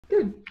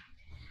Good.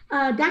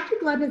 Dr.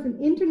 Gleb is an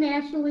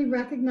internationally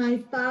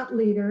recognized thought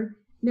leader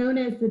known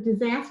as the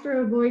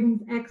disaster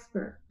avoidance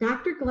expert.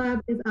 Dr. Gleb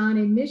is on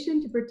a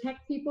mission to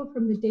protect people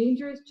from the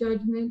dangerous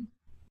judgment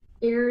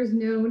errors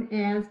known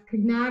as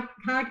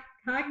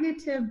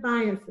cognitive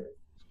biases.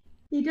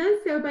 He does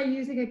so by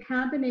using a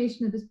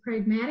combination of his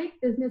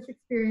pragmatic business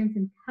experience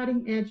and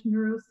cutting-edge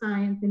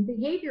neuroscience and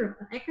behavioral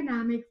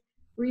economics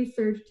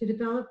research to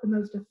develop the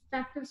most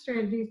effective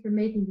strategies for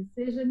making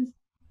decisions,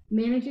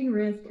 managing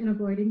risk, and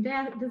avoiding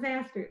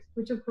disasters,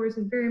 which of course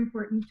is very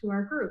important to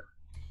our group.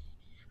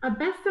 A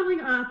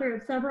best-selling author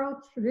of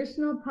several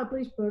traditional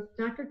published books,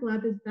 Dr.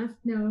 Gleb is best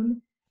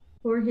known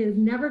for his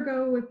Never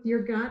Go With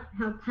Your Gut,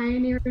 How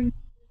Pioneering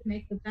to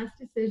Make the Best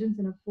Decisions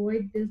and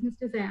Avoid Business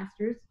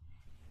Disasters,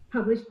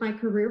 published by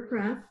Career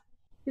Press.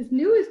 His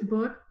newest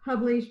book,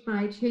 published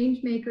by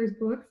Changemakers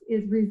Books,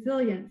 is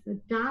Resilience,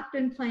 Adopt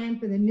and Plan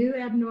for the New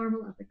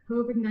Abnormal of the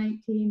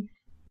COVID-19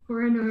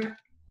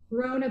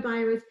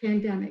 Coronavirus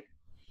Pandemic.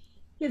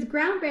 His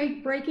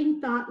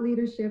groundbreaking thought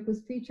leadership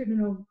was featured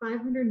in over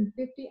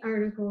 550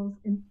 articles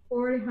and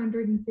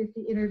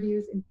 450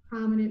 interviews in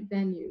prominent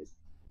venues.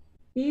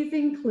 These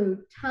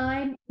include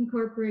Time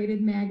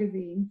Incorporated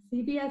magazine,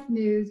 CBS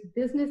News,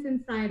 Business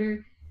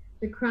Insider,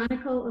 The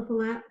Chronicle of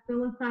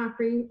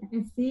Philanthropy,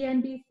 and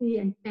CNBC,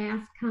 and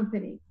Fast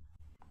Company.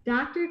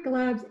 Dr.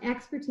 Gleb's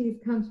expertise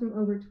comes from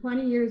over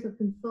 20 years of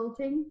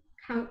consulting,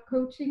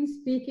 coaching,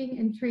 speaking,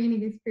 and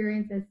training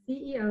experience as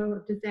CEO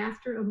of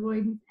Disaster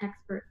Avoidance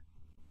Expert.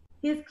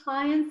 His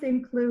clients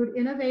include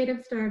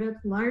innovative startups,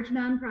 large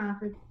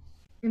nonprofits,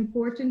 and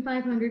Fortune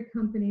 500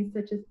 companies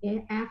such as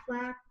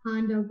Aflac,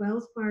 Honda,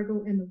 Wells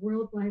Fargo, and the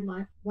World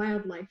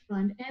Wildlife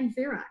Fund, and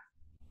Xerox.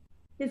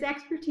 His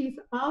expertise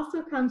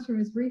also comes from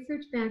his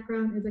research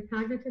background as a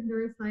cognitive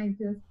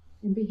neuroscientist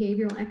and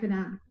behavioral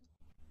economics.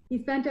 He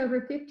spent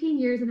over 15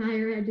 years in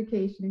higher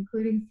education,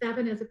 including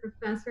 7 as a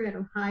professor at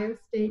Ohio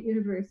State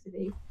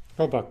University.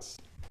 Robux.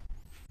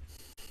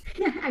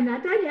 I'm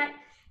not done yet.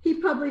 He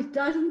published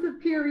dozens of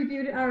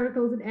peer-reviewed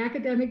articles in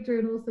academic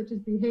journals such as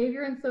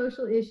Behavior and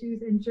Social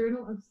Issues and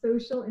Journal of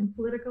Social and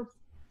Political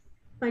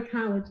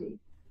Psychology.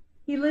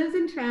 He lives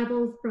and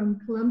travels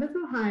from Columbus,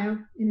 Ohio.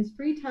 In his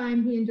free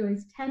time, he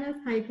enjoys tennis,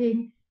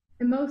 hiking,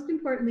 and most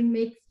importantly,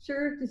 makes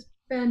sure to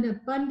spend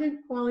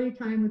abundant quality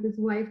time with his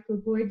wife to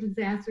avoid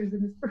disasters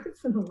in his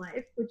personal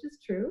life, which is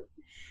true.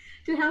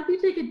 To help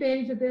you take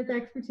advantage of this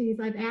expertise,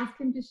 I've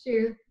asked him to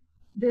share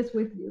this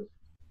with you.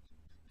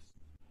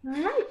 All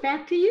right,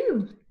 back to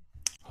you.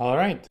 All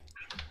right.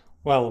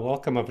 Well,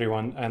 welcome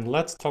everyone, and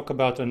let's talk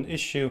about an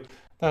issue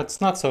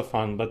that's not so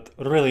fun, but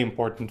really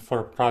important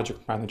for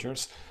project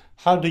managers.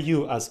 How do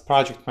you, as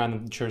project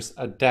managers,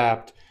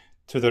 adapt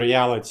to the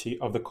reality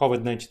of the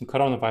COVID-19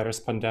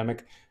 coronavirus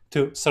pandemic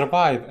to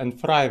survive and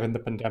thrive in the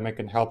pandemic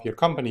and help your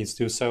companies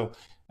do so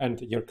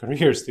and your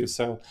careers do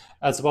so,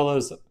 as well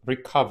as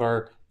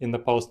recover in the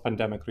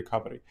post-pandemic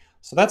recovery?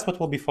 So that's what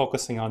we'll be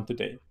focusing on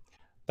today.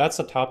 That's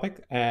the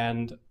topic,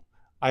 and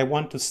I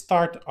want to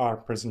start our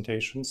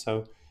presentation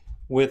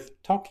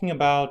with talking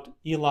about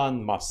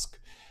Elon Musk.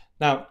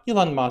 Now,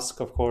 Elon Musk,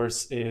 of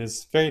course,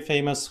 is very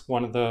famous,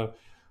 one of the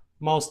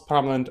most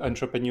prominent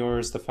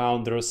entrepreneurs, the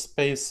founder of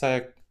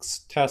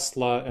SpaceX,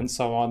 Tesla, and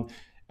so on.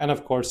 And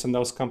of course, in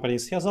those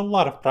companies, he has a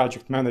lot of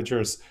project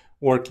managers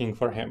working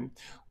for him.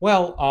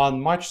 Well,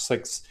 on March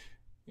 6th,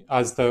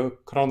 as the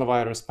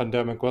coronavirus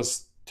pandemic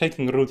was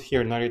taking root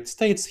here in the United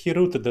States, he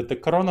tweeted that the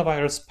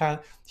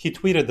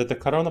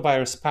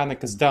coronavirus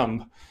panic is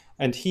dumb,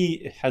 and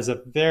he has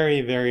a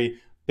very, very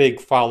big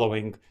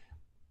following,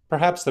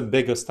 perhaps the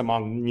biggest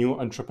among new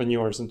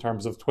entrepreneurs in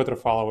terms of Twitter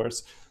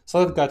followers.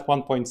 So it got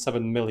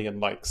 1.7 million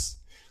likes.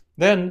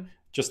 Then,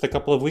 just a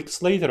couple of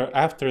weeks later,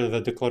 after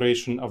the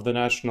declaration of the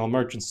national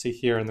emergency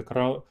here on the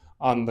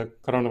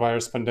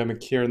coronavirus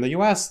pandemic here in the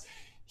US,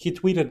 he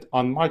tweeted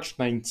on March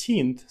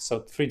 19th, so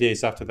 3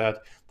 days after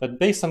that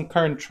based on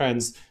current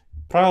trends,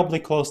 probably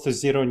close to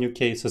 0 new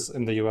cases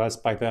in the US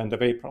by the end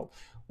of April.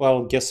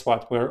 Well, guess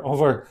what? We're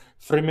over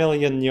 3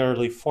 million,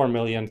 nearly 4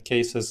 million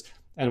cases,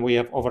 and we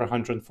have over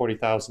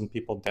 140,000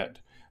 people dead.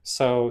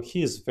 So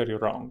he's very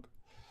wrong.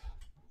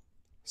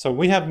 So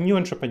we have new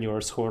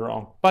entrepreneurs who are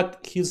wrong,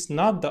 but he's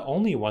not the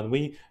only one.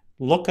 We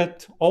look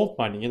at old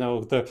money,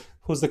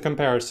 who's the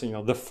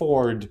comparison, the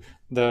Ford,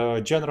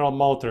 the General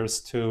Motors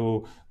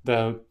to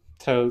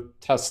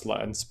Tesla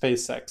and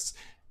SpaceX,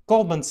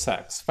 Goldman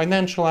Sachs,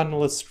 financial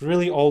analysts,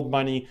 really old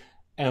money.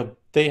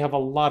 They have a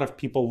lot of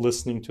people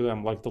listening to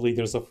them, like the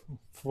leaders of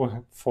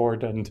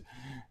Ford and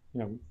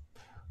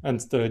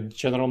the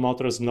General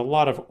Motors and a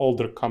lot of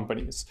older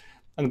companies.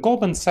 And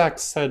Goldman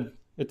Sachs said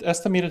it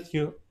estimated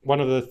one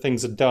of the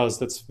things it does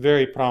that's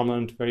very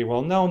prominent, very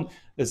well known,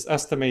 is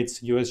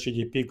estimates US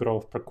GDP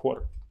growth per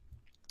quarter.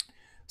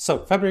 So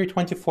February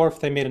 24th,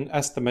 they made an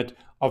estimate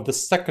of the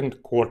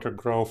second quarter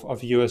growth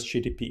of US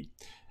GDP,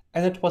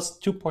 and it was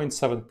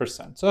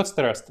 2.7%. So that's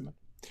their estimate.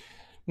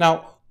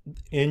 Now,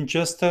 in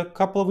just a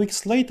couple of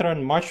weeks later,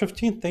 on March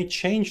 15th, they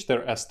changed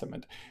their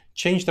estimate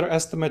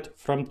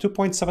from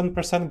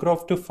 2.7%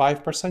 growth to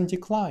 5%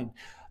 decline.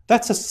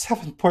 That's a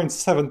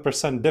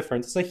 7.7%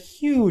 difference. It's a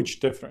huge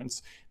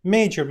difference.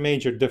 Major,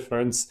 major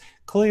difference.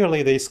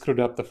 Clearly, they screwed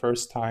up the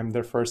first time,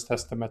 their first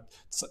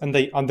estimates, and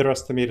they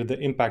underestimated the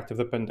impact of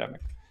the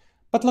pandemic.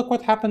 But look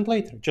what happened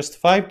later. Just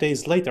 5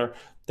 days later,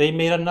 they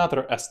made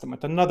another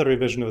estimate, another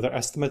revision of their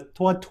estimate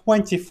to a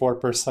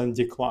 24%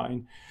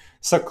 decline.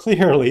 So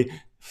clearly,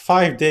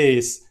 5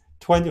 days,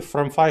 from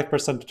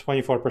 5% to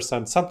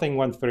 24%, something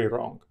went very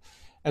wrong.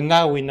 And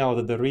now we know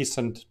that the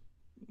recent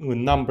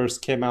numbers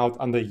came out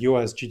on the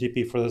US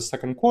GDP for the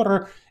second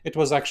quarter, it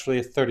was actually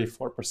a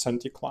 34%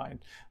 decline.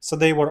 So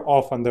they were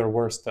off on their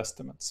worst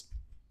estimates.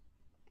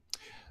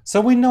 So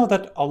we know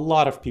that a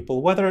lot of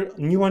people, whether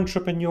new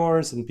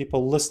entrepreneurs and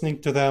people listening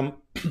to them,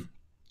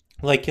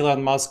 like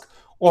Elon Musk,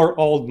 or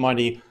old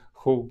money,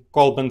 who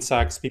Goldman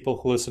Sachs, people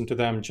who listen to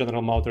them,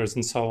 General Motors,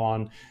 and so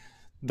on,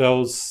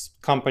 those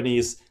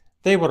companies,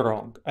 they were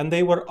wrong and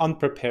they were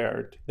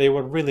unprepared. They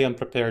were really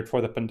unprepared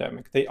for the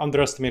pandemic. They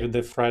underestimated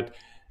the threat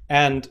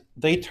and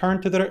they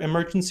turned to their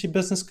emergency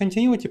business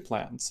continuity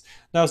plans.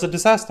 Now, as a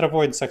disaster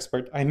avoidance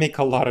expert, I make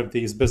a lot of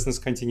these business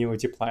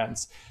continuity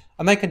plans.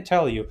 And I can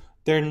tell you,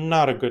 they're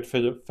not a good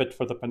fit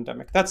for the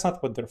pandemic. That's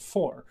not what they're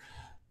for.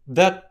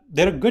 That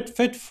they're a good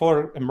fit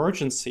for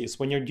emergencies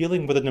when you're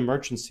dealing with an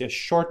emergency, a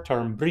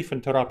short-term, brief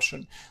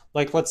interruption,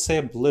 like let's say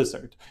a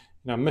blizzard.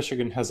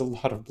 Michigan has a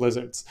lot of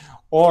blizzards,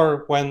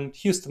 or when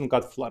Houston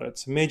got flooded,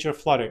 it's major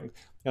flooding.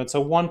 It's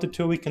a 1 to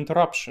 2 week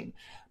interruption.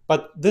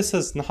 But this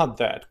is not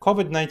that.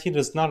 COVID-19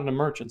 is not an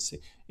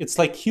emergency. It's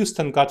like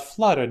Houston got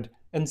flooded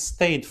and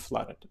stayed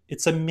flooded.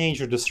 It's a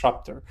major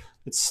disruptor.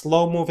 It's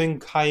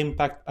slow-moving,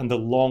 high-impact, and a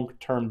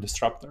long-term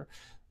disruptor.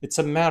 It's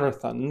a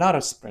marathon, not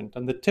a sprint.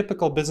 And the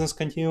typical business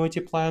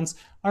continuity plans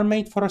are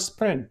made for a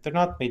sprint. They're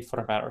not made for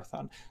a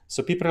marathon.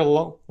 So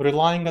people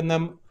relying on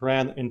them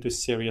ran into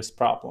serious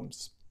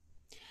problems.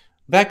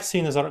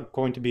 Vaccines aren't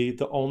going to be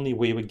the only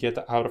way we get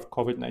out of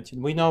COVID-19.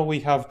 We know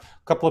we have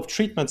a couple of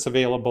treatments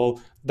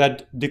available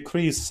that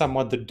decrease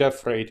somewhat the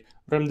death rate.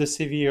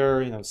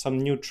 Remdesivir, some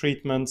new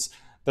treatments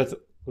that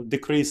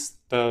decrease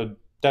the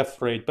death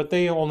rate, but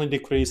they only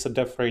decrease the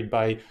death rate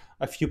by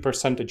a few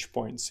percentage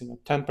points,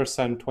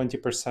 10%,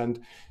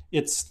 20%.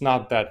 It's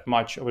not that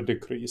much of a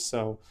decrease.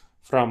 So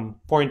from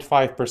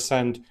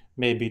 0.5%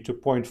 maybe to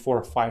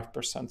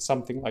 0.45%,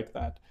 something like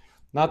that.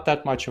 Not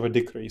that much of a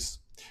decrease.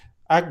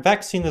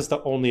 Vaccine is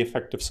the only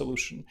effective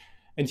solution.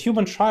 In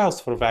human trials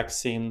for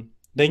vaccine,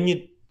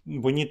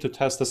 we need to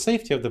test the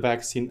safety of the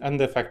vaccine and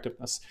the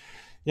effectiveness.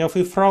 If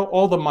we throw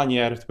all the money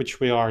at it, which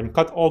we are, and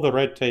cut all the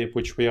red tape,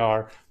 which we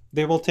are,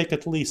 they will take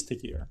at least a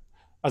year,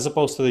 as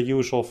opposed to the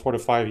usual 4 to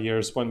 5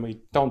 years when we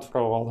don't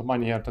throw all the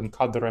money at it and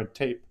cut the red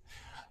tape.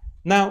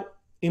 Now,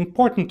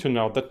 important to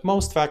note that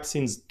most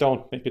vaccines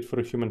don't make it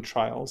through human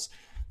trials.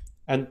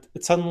 And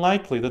it's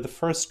unlikely that the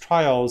first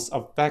trials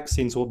of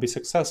vaccines will be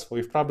successful.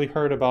 You've probably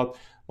heard about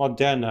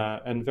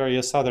Moderna and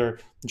various other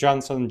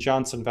Johnson &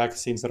 Johnson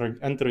vaccines that are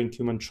entering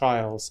human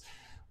trials.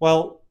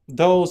 Well,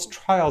 those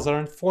trials are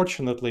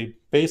unfortunately,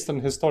 based on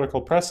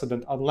historical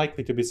precedent,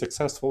 unlikely to be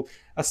successful,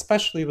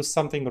 especially with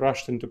something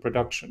rushed into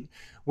production.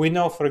 We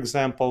know, for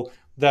example,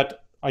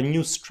 that a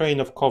new strain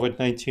of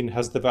COVID-19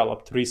 has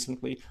developed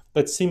recently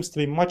that seems to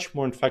be much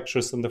more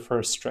infectious than the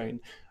first strain.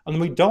 And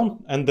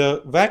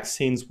the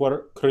vaccines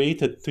were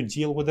created to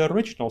deal with the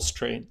original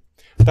strain.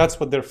 That's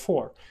what they're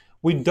for.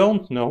 We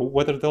don't know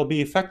whether they'll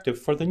be effective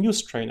for the new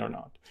strain or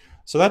not.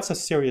 So that's a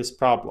serious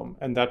problem.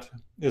 And that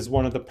is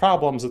one of the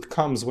problems that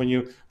comes when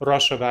you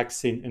rush a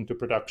vaccine into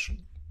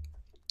production.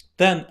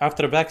 Then,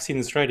 after a vaccine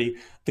is ready,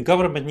 the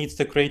government needs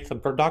to create the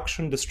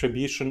production,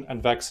 distribution,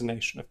 and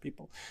vaccination of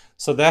people.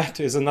 So that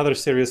is another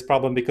serious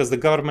problem because the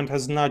government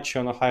has not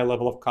shown a high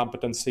level of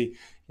competency,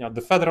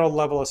 the federal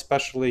level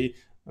especially,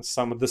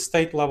 some of the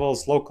state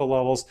levels, local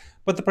levels,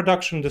 but the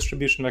production,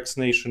 distribution,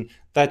 vaccination,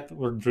 that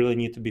would really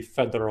need to be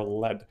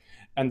federal-led.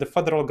 And the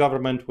federal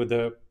government with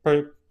the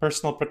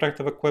personal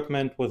protective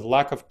equipment, with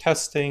lack of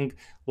testing,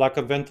 lack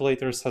of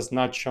ventilators, has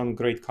not shown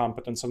great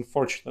competence,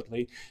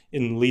 unfortunately,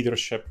 in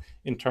leadership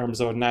in terms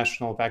of a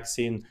national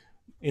vaccine,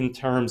 in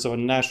terms of a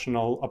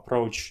national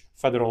approach,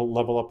 federal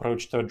level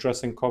approach to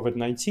addressing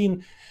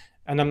COVID-19.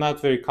 And I'm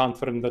not very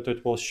confident that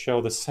it will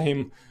show the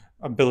same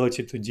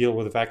ability to deal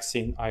with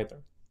vaccine either.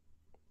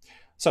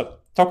 So,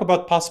 talk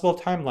about possible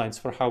timelines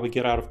for how we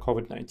get out of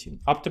COVID-19.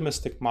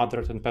 Optimistic,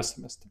 moderate, and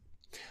pessimistic.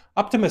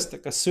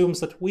 Optimistic assumes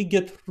that we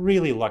get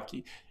really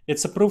lucky.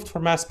 It's approved for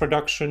mass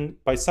production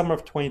by summer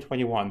of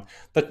 2021.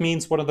 That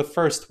means one of the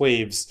first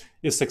waves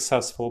is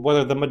successful,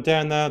 whether the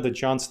Moderna, the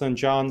Johnson &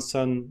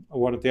 Johnson,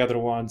 or one of the other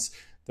ones,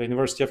 the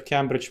University of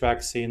Cambridge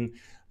vaccine.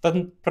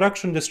 Then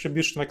production,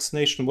 distribution,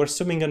 vaccination, we're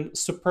assuming a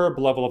superb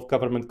level of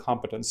government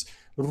competence.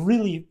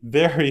 Really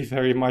very,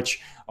 very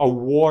much a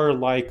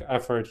war-like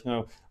effort,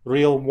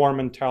 real war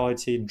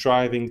mentality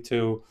driving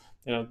to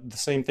the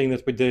same thing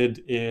that we did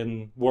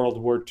in World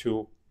War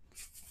II.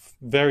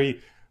 Very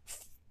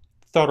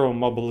thorough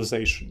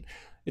mobilization.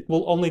 It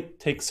will only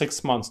take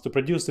 6 months to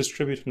produce,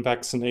 distribute, and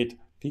vaccinate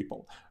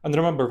people. And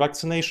remember,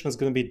 vaccination is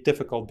going to be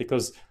difficult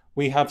because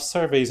we have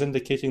surveys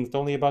indicating that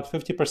only about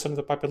 50% of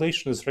the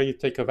population is ready to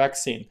take a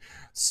vaccine.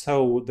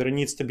 So there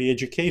needs to be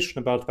education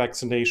about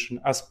vaccination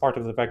as part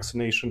of the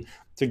vaccination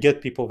to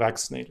get people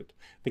vaccinated,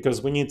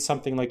 because we need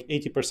something like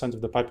 80%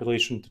 of the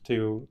population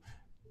to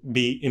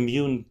be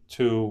immune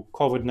to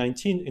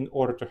COVID-19 in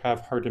order to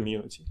have herd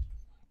immunity.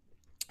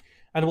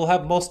 And we'll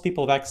have most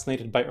people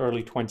vaccinated by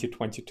early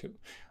 2022.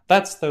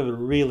 That's the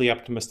really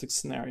optimistic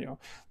scenario.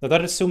 Now,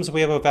 that assumes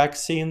we have a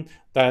vaccine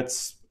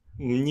that's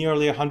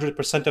nearly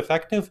 100%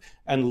 effective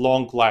and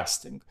long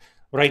lasting.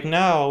 Right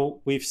now,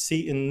 we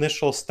see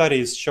initial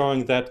studies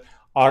showing that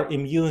our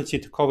immunity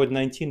to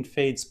COVID-19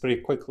 fades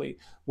pretty quickly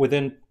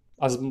within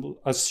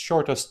as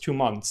short as 2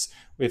 months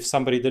if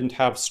somebody didn't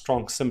have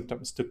strong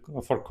symptoms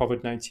for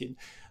COVID-19.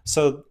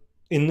 So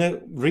in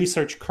the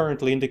research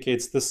currently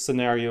indicates this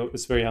scenario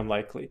is very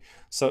unlikely.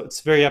 So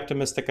it's very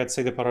optimistic. I'd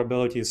say the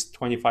probability is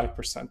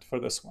 25% for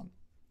this one.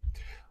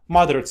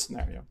 Moderate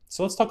scenario.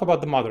 So let's talk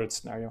about the moderate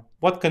scenario.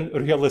 What can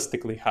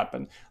realistically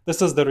happen?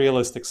 This is the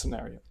realistic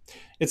scenario.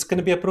 It's going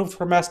to be approved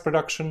for mass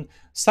production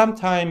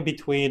sometime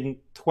between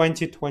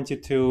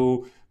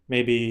 2022,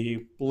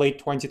 maybe late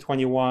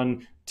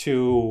 2021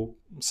 to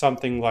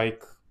something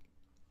like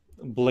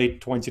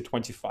late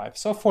 2025.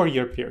 So a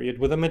 4-year period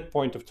with a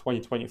midpoint of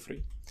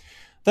 2023.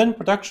 Then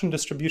production,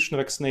 distribution,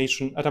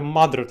 vaccination at a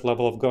moderate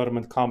level of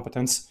government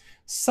competence,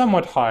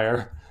 somewhat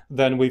higher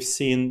than we've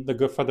seen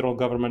the federal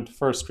government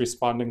first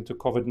responding to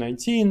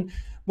COVID-19,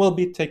 will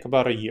take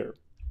about a year.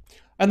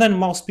 And then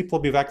most people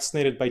will be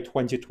vaccinated by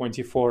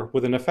 2024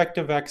 with an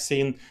effective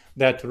vaccine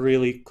that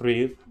really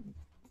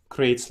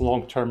creates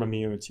long-term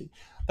immunity.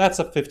 That's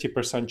a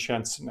 50%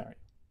 chance scenario.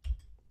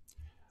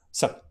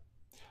 So,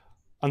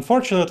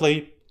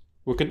 unfortunately,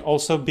 we can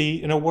also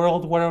be in a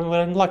world where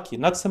we're unlucky,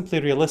 not simply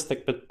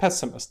realistic, but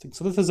pessimistic.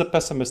 So this is a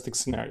pessimistic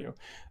scenario.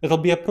 It'll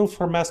be approved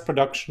for mass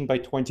production by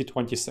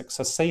 2026,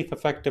 a safe,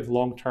 effective,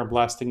 long-term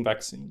lasting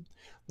vaccine,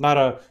 not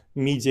a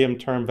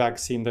medium-term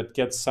vaccine that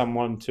gets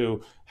someone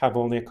to have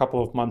only a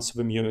couple of months of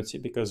immunity,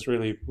 because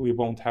really we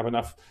won't have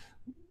enough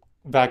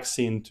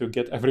vaccine to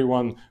get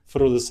everyone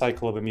through the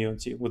cycle of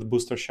immunity with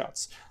booster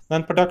shots.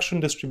 Then production,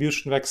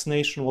 distribution,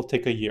 vaccination will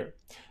take a year.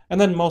 And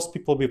then most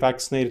people will be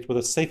vaccinated with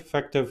a safe,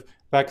 effective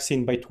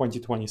vaccine by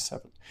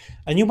 2027.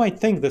 And you might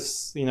think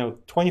this,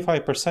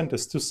 25%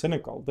 is too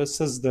cynical. This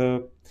is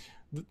the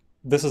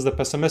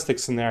pessimistic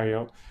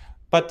scenario.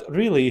 But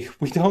really,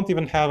 we don't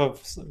even have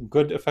a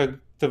good,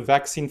 effective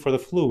vaccine for the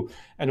flu.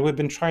 And we've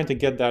been trying to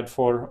get that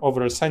for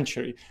over a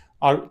century.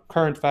 Our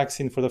current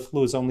vaccine for the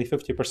flu is only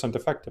 50%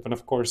 effective. And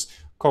of course,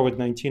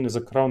 COVID-19 is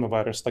a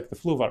coronavirus like the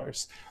flu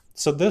virus.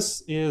 So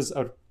this is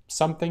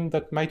something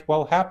that might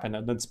well happen.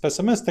 And it's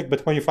pessimistic,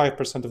 but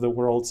 25% of the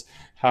worlds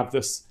have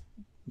this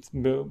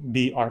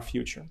be our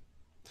future.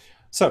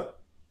 So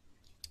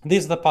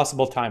these are the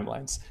possible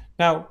timelines.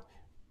 Now,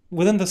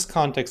 within this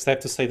context, I have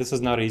to say this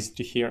is not easy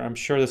to hear. I'm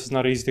sure this is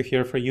not easy to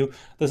hear for you.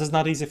 This is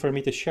not easy for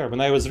me to share.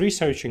 When I was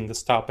researching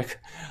this topic,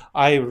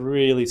 I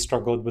really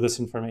struggled with this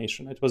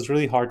information. It was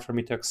really hard for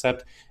me to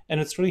accept, and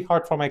it's really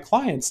hard for my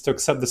clients to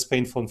accept this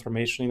painful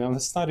information.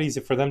 It's not easy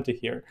for them to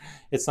hear.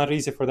 It's not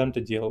easy for them to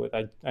deal with,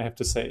 I have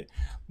to say.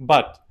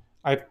 But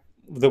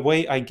the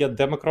way I get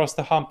them across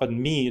the hump,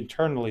 and me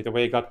internally, the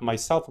way I got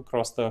myself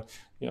across the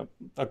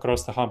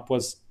hump,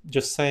 was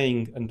just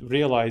saying and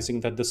realizing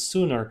that the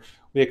sooner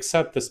we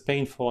accept this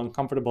painful,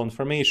 uncomfortable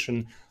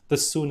information, the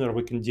sooner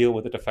we can deal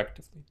with it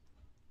effectively.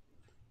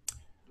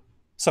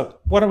 So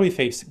what are we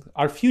facing?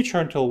 Our future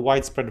until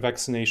widespread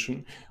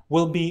vaccination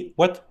will be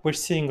what we're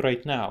seeing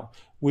right now.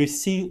 We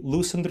see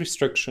loosened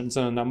restrictions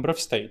in a number of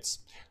states,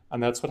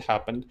 and that's what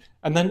happened,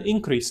 and then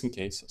increase in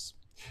cases.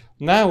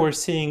 Now we're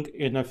seeing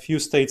in a few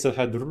states that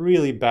had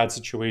really bad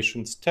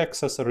situations,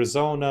 Texas,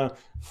 Arizona,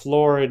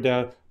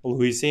 Florida,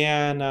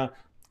 Louisiana,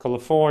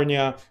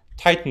 California,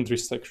 tightened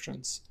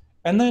restrictions,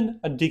 and then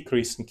a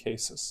decrease in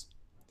cases.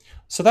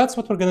 So that's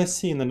what we're going to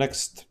see in the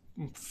next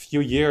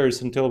few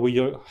years until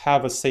we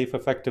have a safe,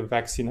 effective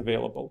vaccine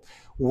available.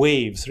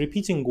 Waves,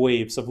 repeating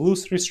waves of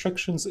loose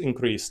restrictions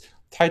increase,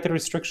 tighter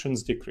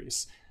restrictions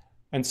decrease.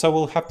 And so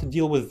we'll have to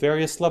deal with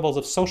various levels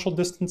of social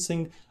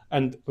distancing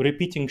and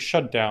repeating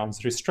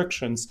shutdowns,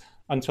 restrictions,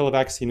 until a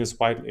vaccine is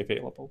widely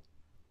available.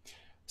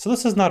 So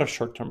this is not a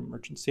short-term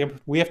emergency.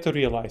 We have to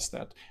realize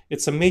that.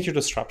 It's a major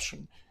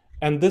disruption.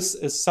 And this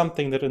is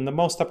something that in the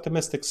most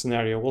optimistic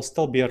scenario will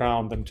still be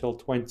around until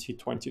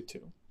 2022.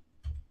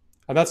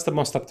 And that's the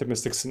most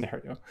optimistic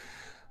scenario.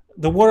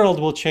 The world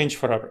will change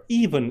forever,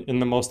 even in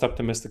the most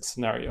optimistic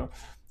scenario.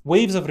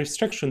 Waves of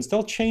restrictions,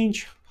 they'll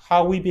change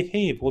how we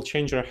behave. We'll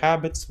change our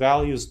habits,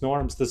 values,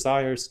 norms,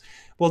 desires.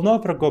 We'll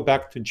never go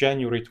back to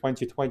January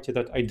 2020,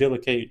 that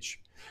idyllic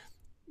age.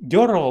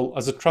 Your role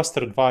as a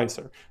trusted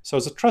advisor. So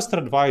as a trusted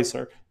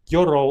advisor,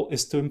 your role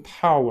is to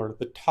empower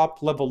the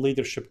top level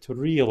leadership to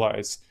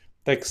realize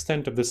the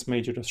extent of this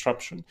major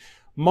disruption.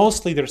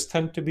 Most leaders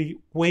tend to be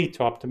way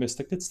too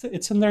optimistic.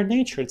 It's in their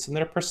nature, it's in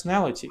their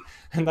personality.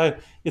 And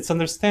it's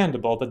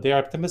understandable that they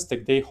are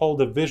optimistic. They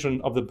hold a vision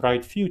of the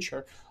bright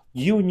future.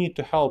 You need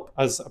to help,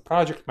 as a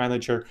project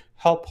manager,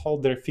 help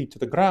hold their feet to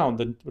the ground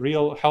and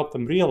help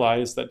them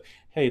realize that,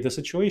 hey, the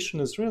situation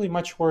is really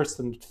much worse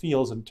than it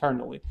feels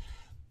internally.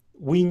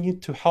 We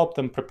need to help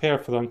them prepare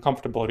for the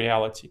uncomfortable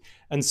reality.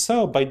 And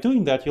so by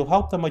doing that, you'll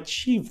help them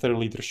achieve their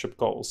leadership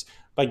goals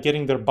by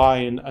getting their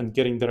buy-in and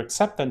getting their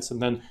acceptance,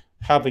 and then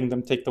having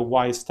them take the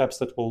wise steps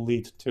that will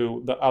lead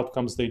to the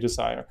outcomes they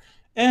desire.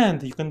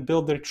 And you can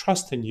build their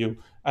trust in you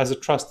as a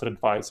trusted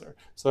advisor.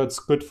 So it's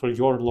good for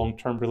your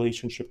long-term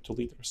relationship to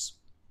leaders.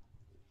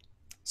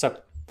 So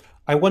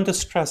I want to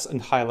stress and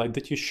highlight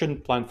that you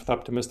shouldn't plan for the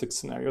optimistic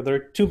scenario. There are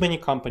too many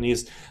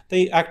companies.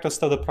 They act as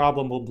though the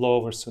problem will blow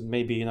over soon.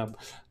 Maybe,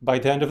 by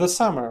the end of the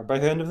summer, by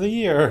the end of the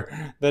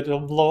year, that it'll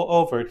blow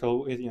over.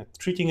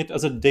 Treating it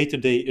as a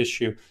day-to-day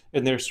issue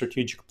in their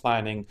strategic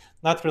planning,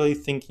 not really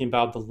thinking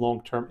about the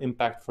long-term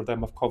impact for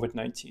them of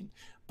COVID-19.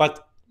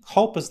 But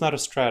hope is not a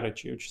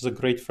strategy, which is a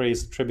great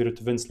phrase attributed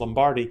to Vince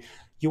Lombardi.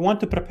 You want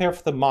to prepare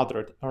for the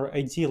moderate, or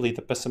ideally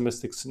the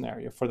pessimistic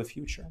scenario for the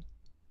future.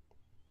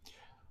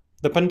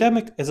 The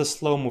pandemic is a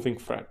slow-moving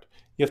threat.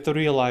 You have to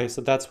realize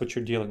that that's what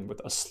you're dealing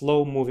with, a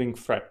slow-moving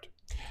threat.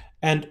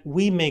 And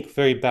we make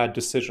very bad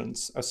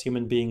decisions as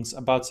human beings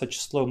about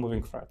such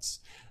slow-moving threats.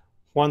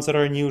 Ones that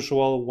are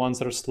unusual, ones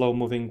that are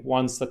slow-moving,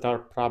 ones that are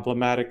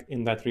problematic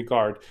in that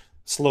regard,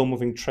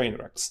 slow-moving train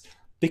wrecks.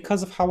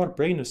 Because of how our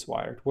brain is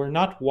wired. We're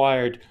not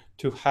wired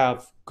to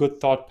have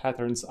good thought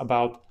patterns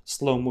about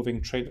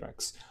slow-moving train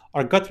wrecks.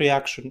 Our gut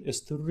reaction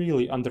is to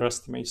really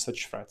underestimate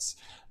such threats.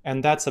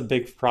 And that's a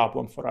big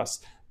problem for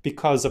us.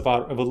 Because of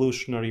our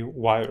evolutionary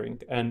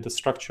wiring and the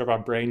structure of our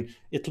brain,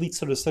 it leads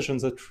to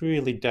decisions that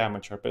really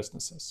damage our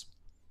businesses.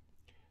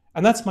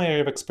 And that's my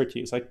area of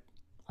expertise.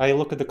 I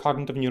look at the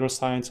cognitive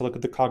neuroscience, I look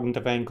at the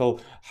cognitive angle.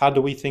 How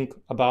do we think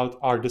about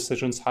our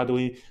decisions? How do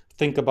we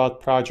think about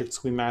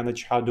projects we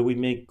manage? How do we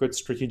make good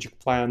strategic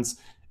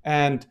plans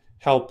and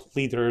help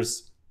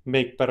leaders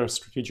make better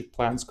strategic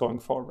plans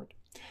going forward?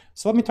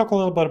 So let me talk a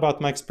little bit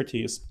about my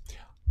expertise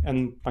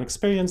and my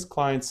experience,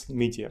 clients,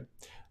 media.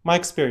 My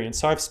experience.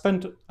 So I've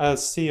spent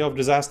as CEO of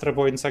disaster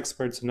avoidance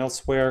experts and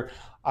elsewhere.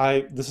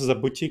 This is a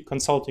boutique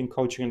consulting,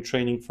 coaching, and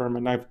training firm,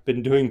 and I've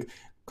been doing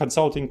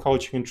consulting,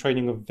 coaching, and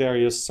training of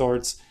various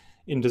sorts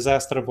in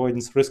disaster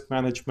avoidance, risk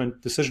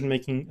management, decision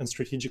making, and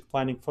strategic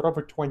planning for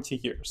over 20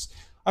 years.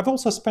 I've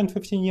also spent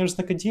 15 years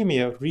in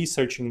academia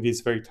researching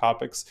these very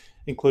topics,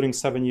 including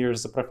 7 years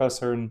as a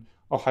professor in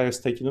Ohio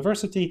State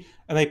University,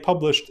 and I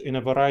published in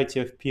a variety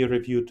of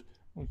peer-reviewed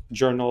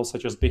journals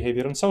such as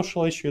Behavior and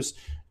Social Issues,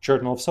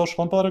 Journal of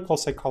Social and Political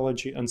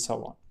Psychology, and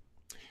so on.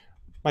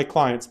 My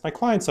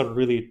clients are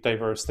really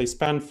diverse. They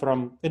span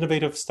from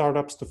innovative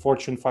startups to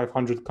Fortune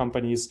 500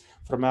 companies,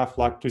 from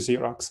Aflac to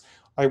Xerox.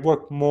 I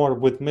work more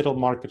with middle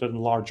market and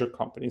larger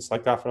companies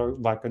like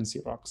Aflac and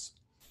Xerox.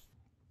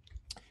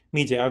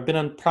 Media. I've been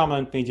on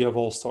prominent media of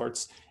all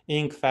sorts.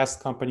 Inc., Fast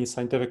Company,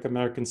 Scientific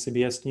American,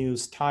 CBS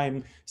News,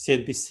 Time,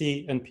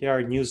 CNBC,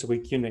 NPR,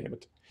 Newsweek, you name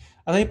it.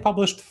 And I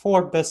published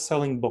 4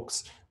 best-selling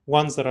books,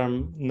 ones that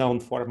I'm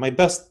known for.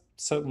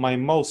 My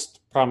most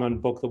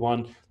prominent book, the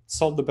one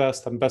sold the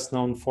best, I'm best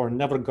known for,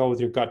 Never Go With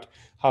Your Gut,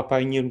 How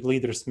Pioneering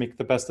Leaders Make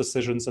the Best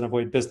Decisions and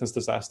Avoid Business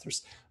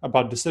Disasters,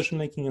 about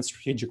decision-making and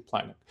strategic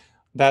planning.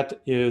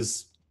 That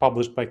is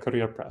published by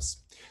Career Press.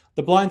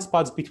 The Blind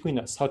Spots Between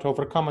Us, How to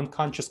Overcome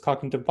Unconscious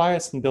Cognitive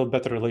Bias and Build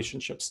Better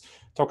Relationships.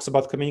 Talks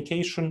about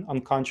communication,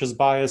 unconscious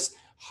bias,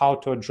 how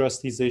to address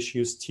these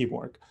issues,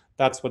 teamwork.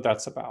 That's what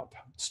that's about,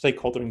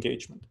 stakeholder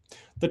engagement.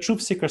 The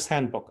Truth Seeker's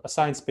Handbook, a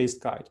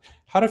science-based guide,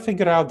 how to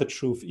figure out the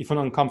truth, even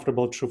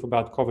uncomfortable truth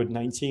about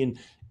COVID-19,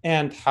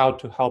 and how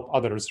to help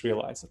others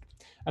realize it.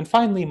 And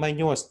finally, my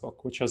newest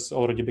book, which has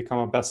already become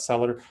a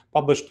bestseller,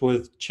 published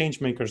with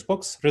Changemakers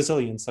Books,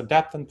 Resilience,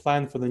 Adapt and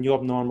Plan for the New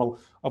Abnormal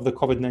of the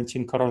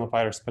COVID-19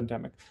 Coronavirus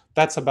Pandemic.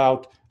 That's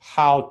about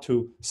how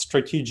to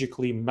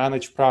strategically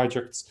manage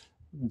projects,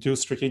 do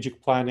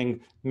strategic planning,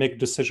 make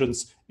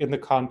decisions in the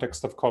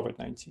context of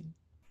COVID-19.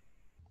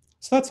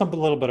 So that's a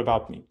little bit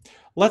about me.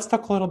 Let's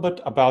talk a little bit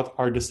about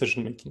our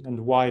decision making and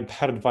why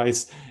bad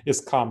advice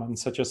is common,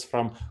 such as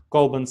from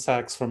Goldman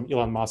Sachs, from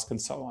Elon Musk, and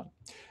so on.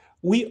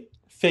 We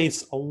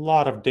face a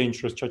lot of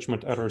dangerous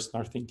judgment errors in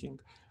our thinking.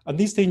 And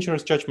these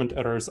dangerous judgment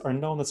errors are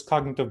known as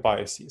cognitive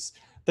biases.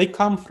 They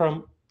come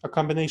from a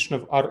combination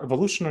of our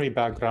evolutionary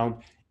background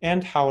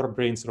and how our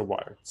brains are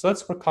wired. So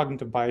that's where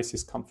cognitive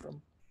biases come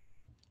from.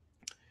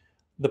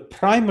 The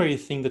primary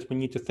thing that we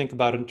need to think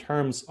about in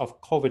terms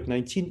of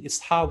COVID-19 is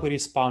how we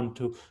respond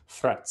to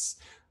threats,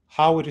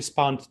 how we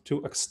respond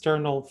to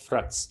external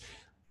threats.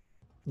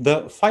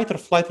 The fight or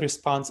flight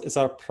response is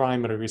our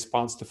primary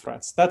response to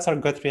threats. That's our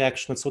gut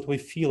reaction. That's what we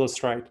feel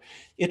is right.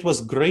 It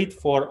was great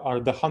for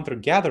the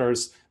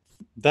hunter-gatherers.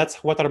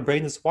 That's what our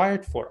brain is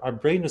wired for. Our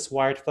brain is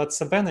wired for that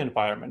savanna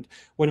environment.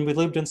 When we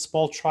lived in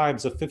small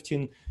tribes of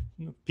 15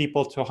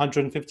 people to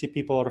 150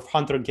 people or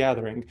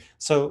hunter-gathering.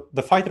 So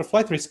the fight or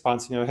flight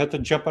response, had to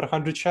jump at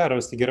 100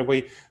 shadows to get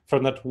away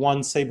from that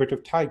one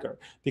saber-toothed tiger,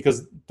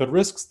 because the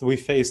risks that we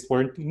faced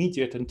were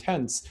immediate,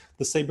 intense.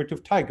 The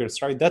saber-toothed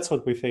tigers, right? That's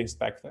what we faced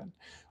back then.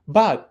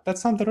 But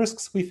that's not the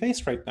risks we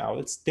face right now.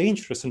 It's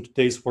dangerous in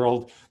today's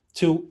world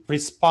to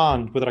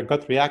respond with our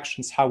gut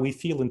reactions, how we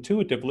feel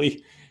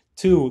intuitively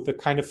to the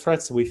kind of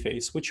threats we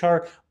face, which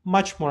are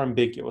much more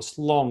ambiguous,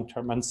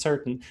 long-term,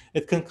 uncertain.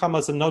 It can come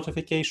as a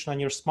notification on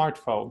your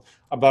smartphone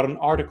about an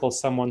article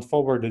someone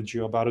forwarded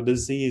you about a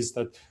disease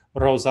that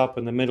rose up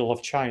in the middle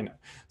of China.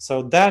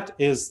 So that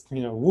is,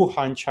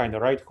 Wuhan, China,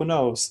 right? Who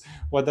knows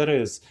what that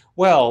is?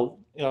 Well,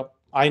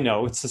 I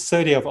know it's a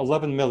city of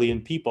 11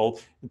 million people.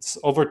 It's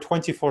over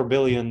 24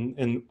 billion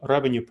in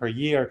revenue per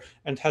year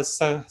and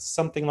has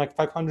something like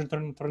 500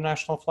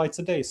 international flights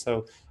a day.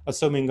 So,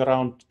 assuming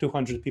around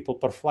 200 people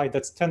per flight,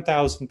 that's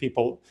 10,000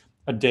 people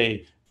a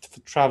day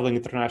traveling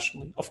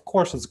internationally. Of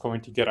course, it's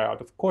going to get out.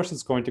 Of course,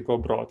 it's going to go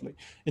broadly.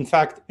 In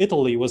fact,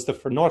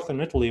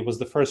 Northern Italy was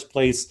the first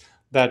place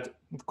that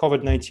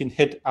COVID-19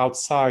 hit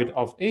outside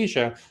of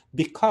Asia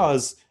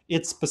because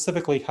it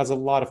specifically has a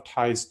lot of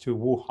ties to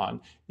Wuhan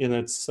in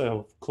its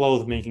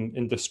cloth making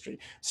industry.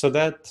 So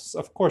that,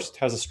 of course, it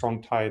has a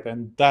strong tie,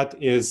 and that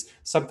is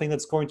something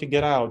that's going to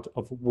get out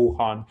of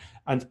Wuhan.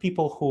 And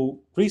people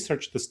who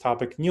researched this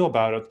topic knew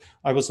about it.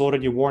 I was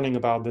already warning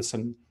about this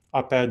in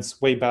op-eds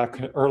way back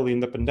early in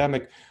the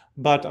pandemic,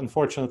 but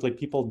unfortunately,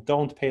 people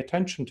don't pay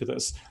attention to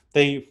this.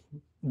 They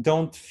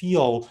don't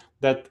feel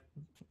that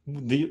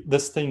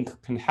this thing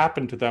can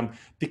happen to them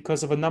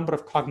because of a number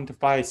of cognitive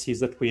biases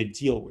that we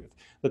deal with,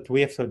 that we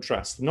have to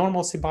address: the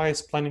normalcy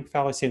bias, planning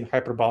fallacy, and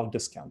hyperbolic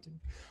discounting.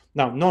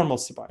 Now,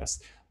 normalcy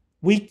bias.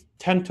 We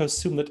tend to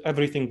assume that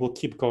everything will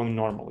keep going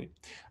normally.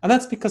 And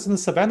that's because in the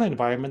savanna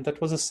environment, that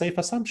was a safe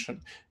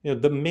assumption.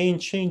 The main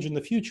change in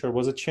the future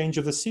was a change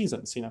of the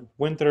seasons,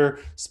 winter,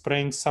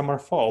 spring, summer,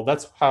 fall.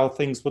 That's how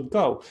things would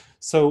go.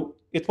 So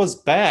it was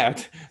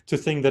bad to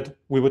think that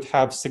we would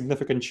have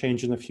significant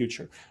change in the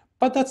future.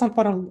 But that's not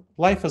what our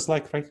life is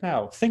like right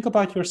now. Think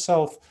about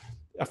yourself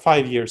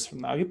 5 years from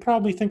now. You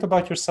probably think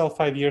about yourself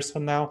 5 years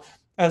from now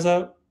as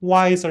a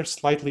wiser,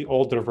 slightly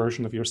older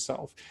version of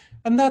yourself.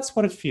 And that's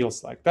what it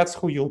feels like. That's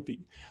who you'll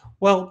be.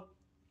 Well,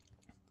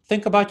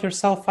 think about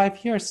yourself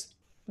 5 years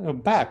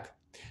back.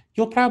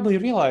 You'll probably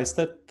realize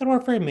that there are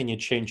very many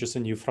changes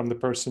in you from the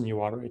person you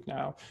are right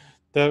now.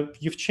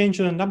 You've changed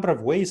in a number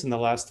of ways in the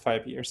last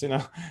 5 years.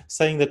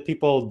 Saying that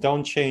people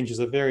don't change is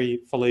a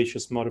very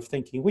fallacious mode of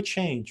thinking. We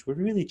change. We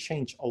really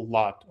change a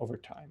lot over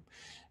time.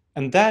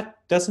 And that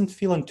doesn't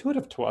feel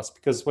intuitive to us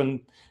because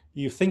when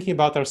you're thinking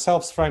about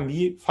ourselves from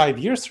 5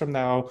 years from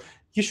now,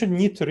 you should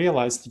need to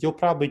realize that you'll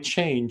probably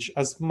change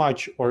as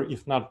much, or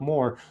if not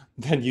more,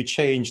 than you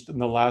changed in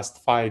the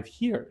last 5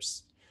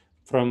 years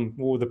from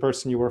the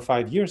person you were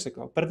 5 years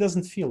ago. But it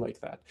doesn't feel like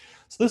that.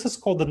 So this is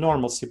called the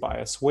normalcy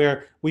bias,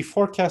 where we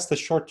forecast the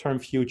short-term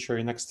future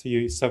in next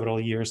to several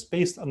years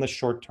based on the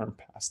short-term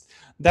past.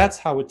 That's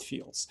how it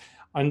feels.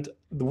 And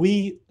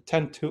we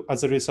tend to,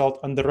 as a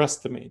result,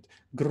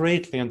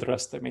 greatly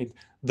underestimate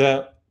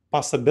the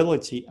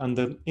possibility and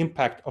the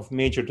impact of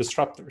major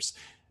disruptors.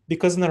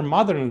 Because in our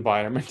modern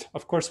environment,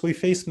 of course, we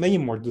face many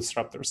more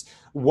disruptors.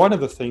 One of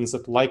the things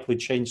that likely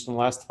changed in the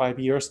last 5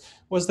 years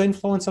was the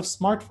influence of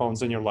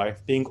smartphones in your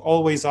life, being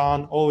always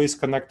on, always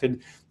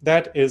connected.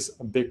 That is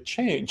a big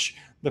change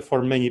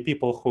for many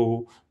people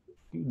who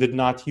did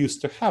not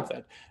used to have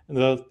that. And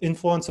the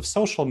influence of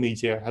social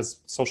media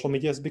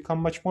has become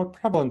much more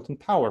prevalent and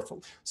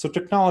powerful. So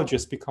technology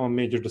has become a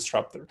major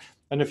disruptor.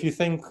 And if you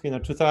think,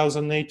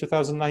 2008,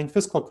 2009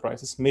 fiscal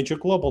crisis, major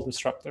global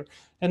disruptor,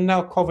 and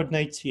now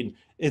COVID-19,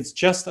 it's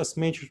just as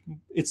major,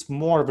 it's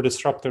more of a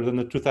disruptor than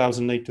the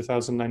 2008,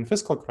 2009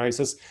 fiscal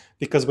crisis,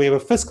 because we have a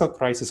fiscal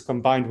crisis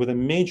combined with a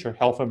major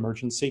health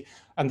emergency,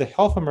 and the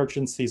health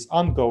emergency is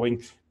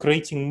ongoing,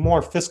 creating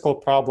more fiscal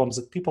problems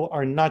that people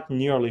are not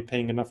nearly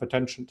paying enough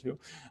attention to.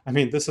 I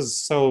mean, this is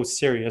so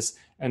serious,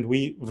 and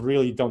we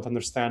really don't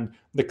understand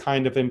the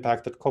kind of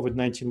impact that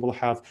COVID-19 will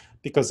have,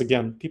 because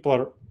again, people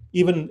are,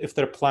 even if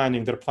they're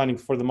planning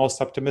for the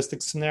most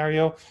optimistic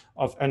scenario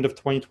of end of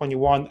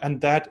 2021,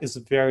 and that is a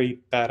very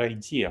bad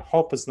idea.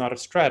 Hope is not a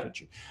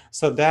strategy.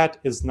 So that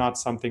is not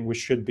something we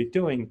should be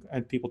doing,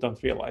 and people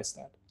don't realize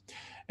that.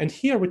 And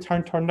here we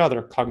turn to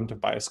another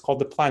cognitive bias called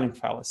the planning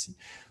fallacy.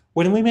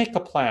 When we make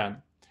a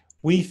plan,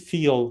 we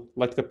feel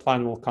like the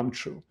plan will come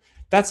true.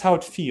 That's how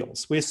it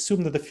feels. We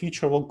assume that the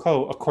future will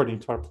go according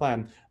to our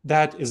plan.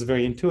 That is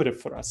very intuitive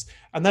for us.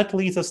 And that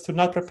leads us to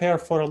not prepare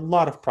for a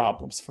lot of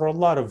problems, for a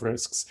lot of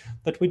risks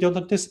that we don't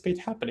anticipate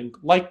happening,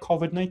 like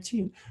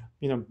COVID-19.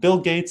 Bill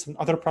Gates and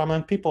other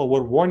prominent people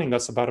were warning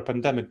us about a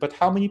pandemic, but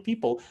how many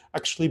people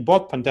actually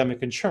bought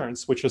pandemic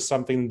insurance, which is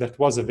something that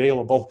was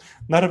available,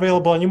 not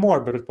available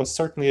anymore, but it was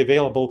certainly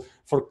available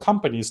for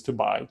companies to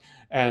buy.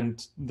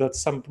 And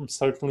that's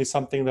certainly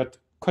something that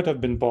could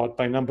have been bought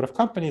by a number of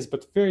companies,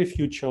 but very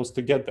few chose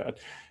to get that.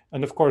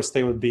 And of course,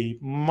 they would be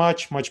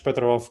much, much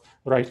better off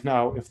right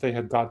now if they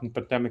had gotten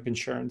pandemic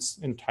insurance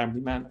in a timely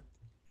manner.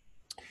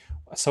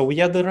 So we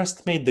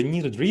underestimate the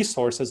needed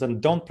resources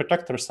and don't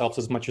protect ourselves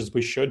as much as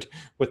we should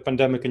with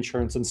pandemic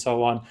insurance and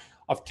so on.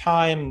 of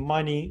time,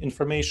 money,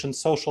 information,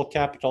 social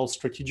capital,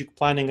 strategic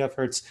planning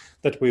efforts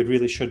that we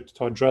really should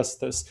to address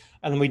this.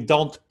 And we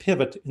don't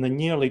pivot in a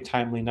nearly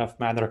timely enough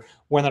manner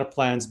when our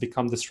plans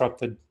become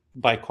disrupted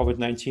by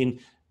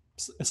COVID-19,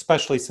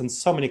 especially since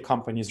so many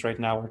companies right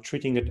now are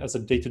treating it as a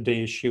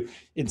day-to-day issue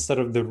instead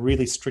of the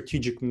really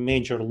strategic,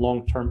 major,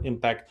 long-term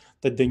impact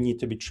that they need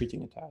to be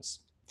treating it as.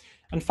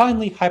 And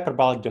finally,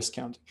 hyperbolic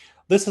discounting.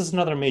 This is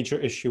another major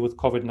issue with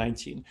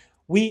COVID-19.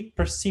 We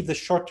perceive the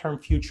short-term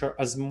future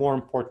as more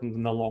important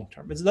than the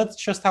long-term. That's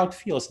just how it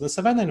feels. In the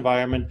Savannah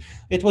environment,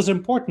 it was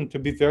important to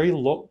be very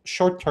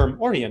short-term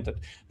oriented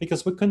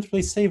because we couldn't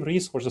really save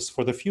resources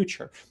for the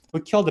future.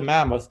 We killed a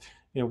mammoth.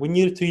 We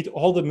needed to eat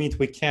all the meat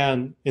we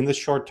can in the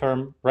short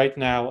term right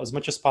now, as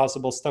much as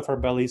possible, stuff our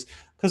bellies,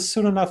 because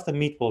soon enough the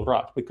meat will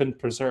rot. We couldn't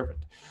preserve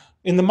it.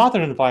 In the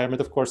modern environment,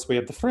 of course, we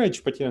have the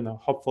fridge, but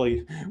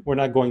hopefully we're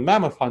not going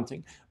mammoth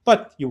hunting.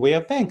 But we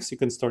have banks. You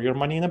can store your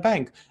money in a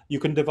bank. You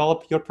can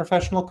develop your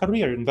professional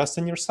career, invest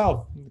in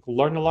yourself,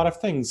 learn a lot of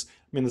things.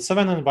 I mean, the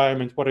Savannah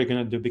environment, what are you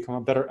going to do? Become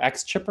a better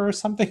X chipper or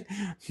something?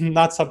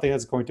 Not something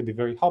that's going to be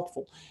very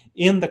helpful.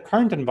 In the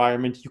current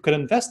environment, you could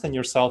invest in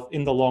yourself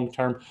in the long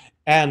term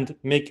and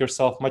make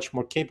yourself much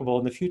more capable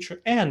in the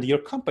future. And your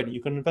company, you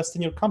can invest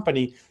in your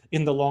company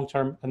in the long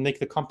term and make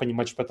the company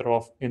much better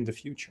off in the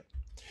future.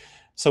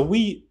 So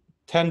we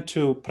tend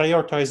to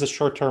prioritize the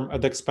short term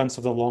at the expense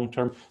of the long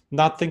term,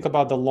 not think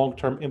about the long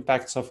term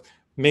impacts of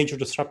major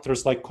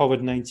disruptors like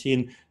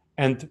COVID-19,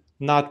 and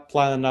not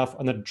plan enough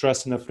and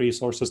address enough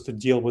resources to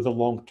deal with the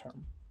long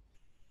term.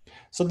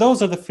 So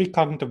those are the three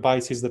cognitive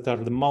biases that are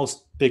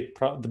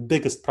the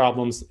biggest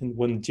problems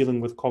when dealing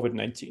with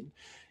COVID-19.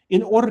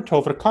 In order to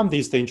overcome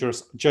these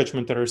dangerous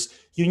judgment errors,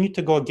 you need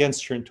to go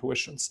against your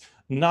intuitions,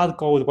 not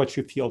go with what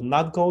you feel,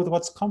 not go with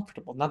what's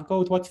comfortable, not go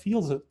with what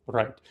feels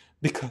right,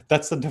 because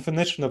that's the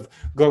definition of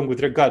going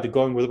with your gut,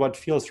 going with what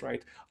feels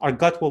right. Our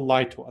gut will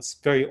lie to us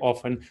very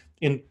often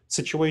in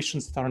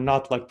situations that are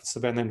not like the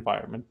Savannah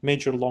environment,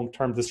 major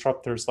long-term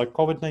disruptors like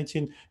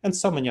COVID-19 and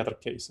so many other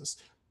cases.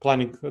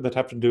 Planning that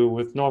have to do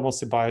with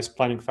normalcy bias,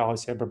 planning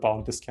fallacy,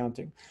 hyperbolic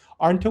discounting.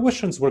 Our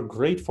intuitions were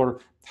great for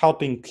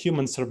helping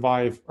humans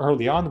survive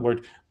early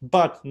onward,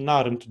 but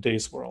not in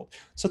today's world.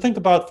 So think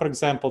about, for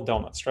example,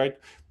 donuts, right?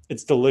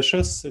 It's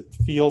delicious. It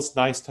feels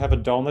nice to have a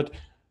donut.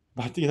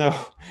 But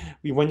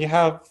when you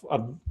have a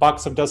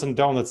box of dozen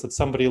donuts that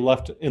somebody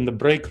left in the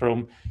break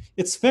room,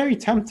 it's very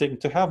tempting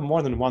to have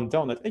more than one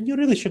donut. And you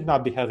really should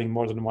not be having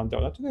more than one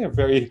donut. They are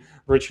very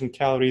rich in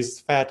calories,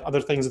 fat, other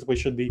things that we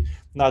should be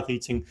not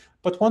eating.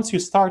 But once you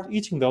start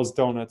eating those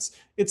donuts,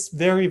 it's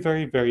very,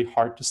 very, very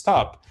hard to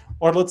stop.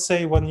 Or let's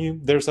say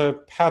there's a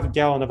half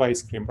gallon of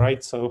ice cream,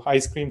 right? So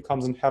ice cream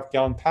comes in half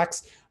gallon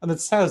packs, and it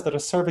says that a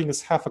serving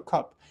is half a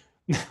cup.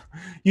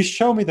 You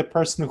show me the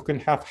person who can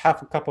have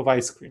half a cup of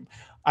ice cream.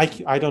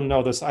 I don't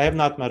know this. I have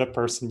not met a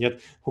person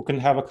yet who can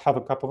have a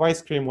cup of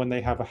ice cream when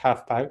they have a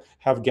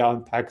half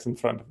gallon packs in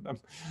front of them.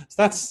 So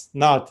that's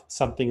not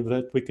something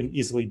that we can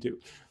easily do.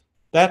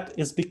 That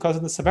is because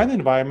in the Savannah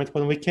environment,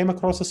 when we came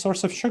across a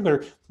source of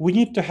sugar, we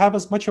need to have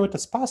as much of it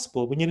as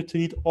possible. We needed to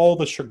eat all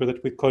the sugar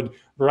that we could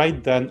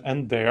right then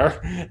and there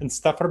and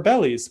stuff our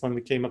bellies. When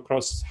we came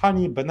across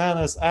honey,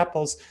 bananas,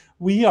 apples,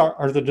 we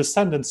are the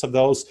descendants of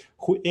those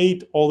who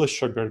ate all the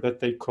sugar that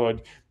they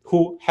could,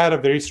 who had a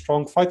very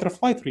strong fight or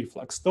flight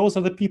reflex. Those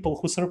are the people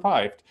who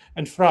survived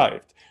and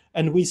thrived.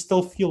 And we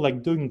still feel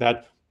like doing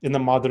that in the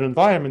modern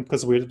environment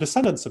because we're the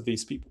descendants of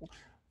these people.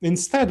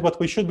 Instead, what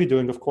we should be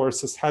doing, of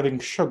course, is having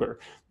sugar.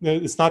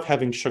 It's not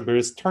having sugar,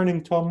 it's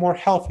turning to a more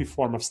healthy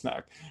form of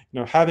snack.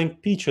 Having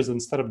peaches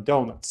instead of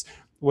donuts.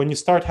 When you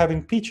start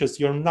having peaches,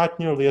 you're not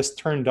nearly as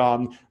turned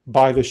on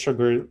by the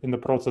sugar in the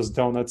processed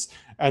donuts.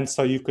 And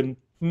so you can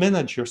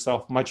manage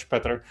yourself much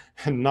better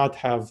and not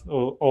have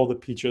all the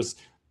peaches.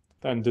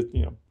 And,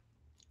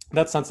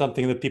 that's not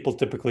something that people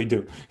typically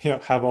do,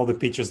 have all the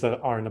peaches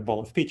that are in a bowl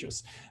of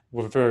peaches,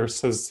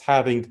 versus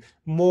having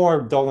more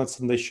donuts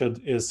than they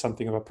should is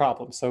something of a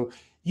problem. So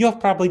you have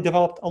probably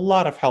developed a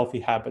lot of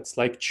healthy habits,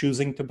 like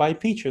choosing to buy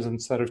peaches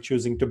instead of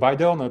choosing to buy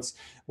donuts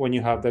when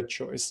you have that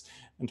choice.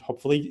 And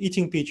hopefully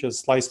eating peaches,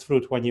 sliced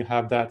fruit when you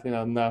have that in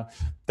a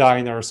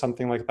diner or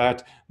something like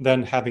that,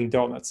 than having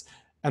donuts.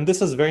 And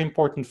this is very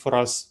important for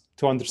us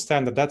to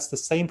understand that that's the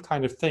same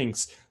kind of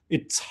things.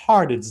 It's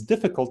hard, it's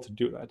difficult to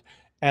do that.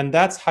 And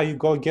that's how you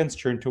go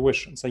against your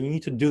intuitions. And you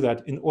need to do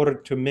that in order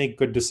to make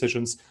good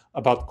decisions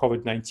about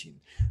COVID-19.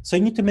 So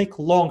you need to make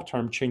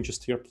long-term changes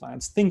to your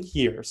plans. Think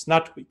years,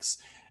 not weeks.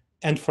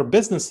 And for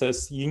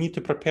businesses, you need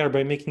to prepare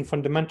by making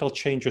fundamental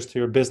changes to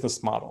your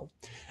business model.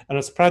 And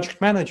as project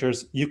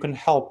managers, you can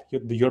help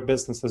your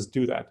businesses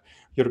do that,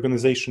 your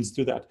organizations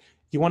do that.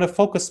 You want to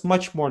focus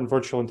much more on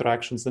virtual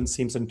interactions than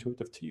seems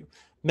intuitive to you.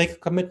 Make a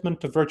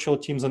commitment to virtual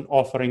teams and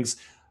offerings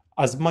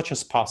as much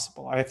as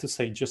possible. I have to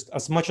say, just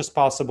as much as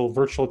possible,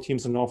 virtual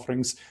teams and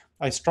offerings.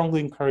 I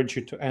strongly encourage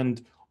you to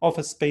end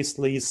office space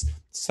lease,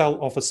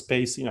 sell office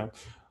space. A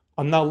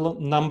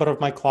number of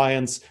my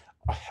clients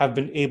have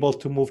been able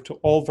to move to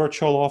all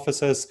virtual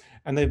offices,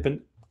 and they've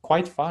been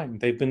quite fine.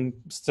 They've been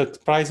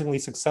surprisingly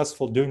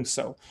successful doing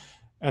so.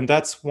 And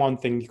that's one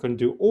thing you can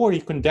do. Or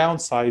you can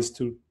downsize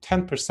to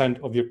 10%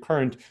 of your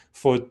current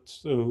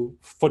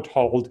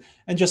foothold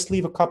and just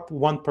leave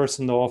one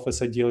person in the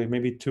office, ideally,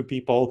 maybe two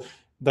people.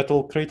 That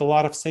will create a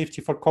lot of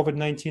safety for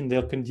COVID-19.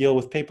 They can deal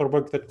with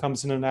paperwork that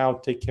comes in and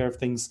out, take care of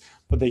things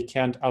that they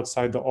can't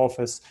outside the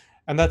office.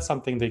 And that's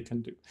something they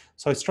can do.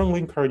 So I strongly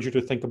encourage you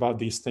to think about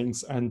these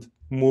things and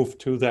move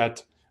to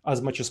that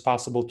as much as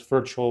possible, to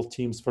virtual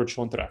teams,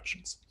 virtual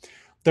interactions.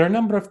 There are a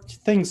number of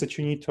things that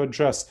you need to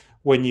address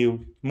when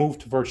you move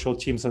to virtual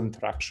teams and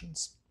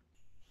interactions.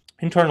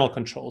 Internal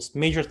controls,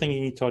 major thing you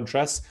need to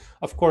address.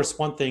 Of course,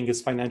 one thing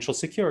is financial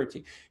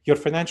security. Your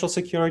financial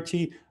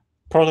security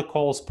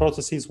protocols,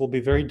 processes will be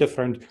very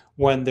different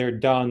when they're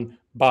done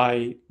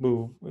by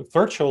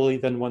virtually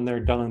than when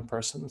they're done in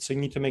person. So you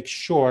need to make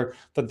sure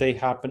that they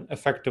happen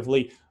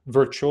effectively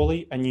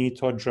virtually, and you need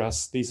to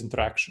address these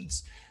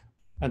interactions.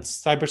 And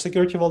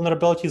cybersecurity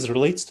vulnerabilities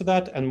relates to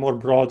that, and more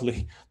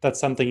broadly, that's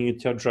something you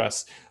need to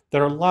address.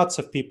 There are lots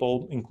of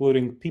people,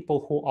 including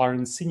people who are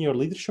in senior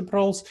leadership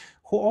roles,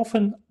 who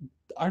often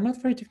are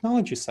not very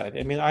technology savvy.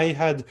 I mean, I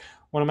had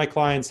one of my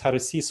clients had a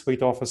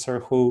C-suite officer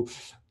who,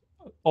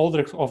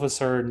 older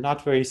officer,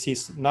 not very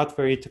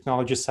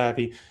technology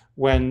savvy.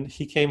 When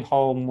he came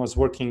home, was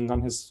working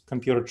on his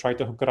computer, tried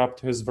to hook it up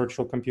to his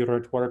virtual computer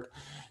at work.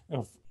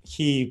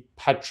 He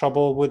had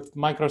trouble with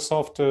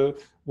Microsoft,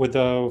 with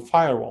a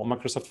firewall,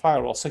 Microsoft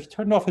firewall. So he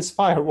turned off his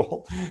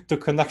firewall to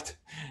connect,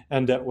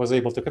 and was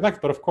able to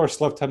connect, but of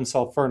course left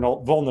himself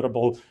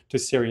vulnerable to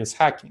serious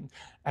hacking.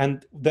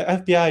 And the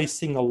FBI is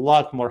seeing a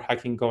lot more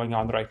hacking going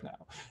on right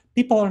now.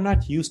 People are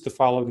not used to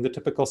following the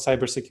typical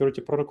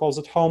cybersecurity protocols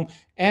at home,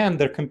 and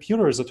their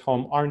computers at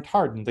home aren't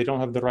hardened. They don't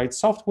have the right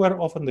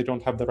software, often they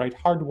don't have the right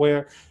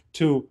hardware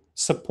to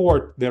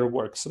support their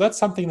work. So that's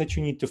something that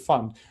you need to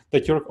fund,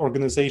 that your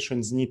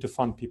organizations need to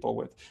fund people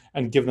with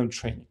and give them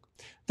training.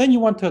 Then you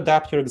want to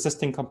adapt your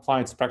existing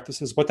compliance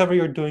practices, whatever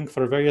you're doing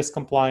for various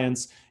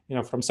compliance,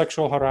 from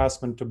sexual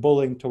harassment to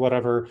bullying to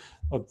whatever,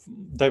 of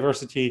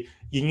diversity,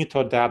 you need to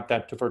adapt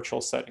that to virtual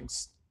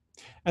settings.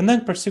 And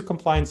then pursue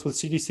compliance with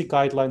CDC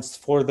guidelines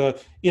for the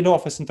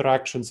in-office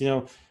interactions.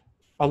 A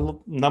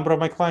number of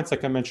my clients,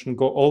 like I mentioned,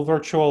 go all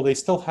virtual. They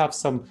still have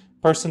some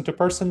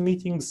person-to-person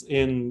meetings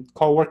in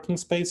co-working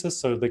spaces,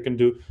 so they can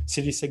do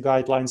CDC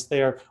guidelines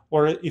there.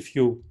 Or if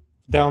you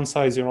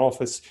downsize your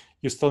office,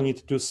 you still need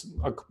to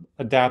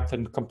adapt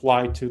and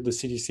comply to the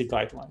CDC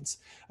guidelines.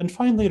 And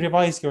finally,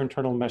 revise your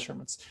internal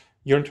measurements.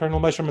 Your internal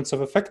measurements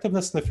of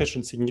effectiveness and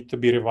efficiency need to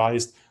be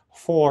revised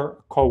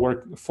for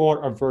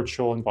a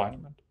virtual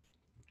environment.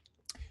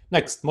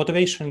 Next,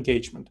 motivation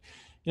engagement.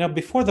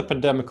 Before the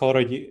pandemic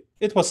already,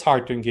 it was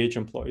hard to engage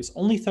employees.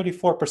 Only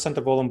 34%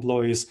 of all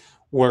employees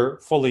were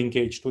fully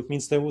engaged, which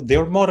means they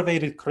were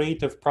motivated,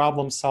 creative,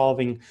 problem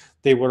solving.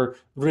 They were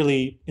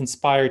really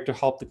inspired to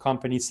help the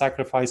company,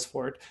 sacrifice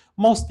for it.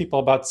 Most people,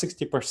 about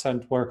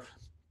 60%, were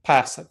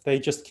passive. They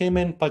just came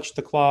in, punched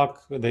the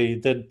clock, they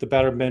did the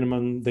bare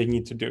minimum they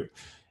need to do.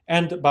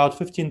 And about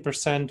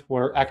 15%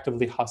 were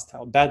actively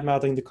hostile,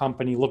 bad-mouthing the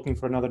company, looking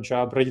for another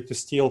job, ready to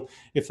steal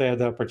if they had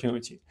the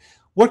opportunity.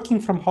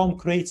 Working from home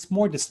creates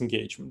more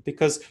disengagement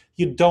because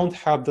you don't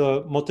have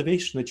the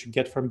motivation that you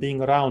get from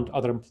being around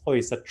other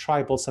employees, that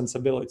tribal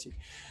sensibility.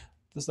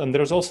 And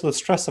there's also the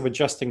stress of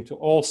adjusting to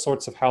all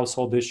sorts of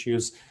household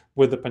issues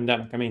with the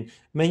pandemic. I mean,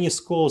 many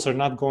schools are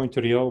not going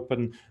to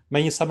reopen.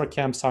 Many summer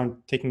camps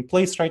aren't taking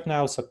place right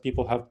now, so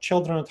people have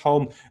children at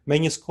home.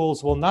 Many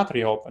schools will not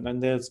reopen,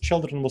 and their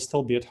children will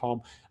still be at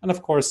home. And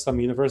of course, some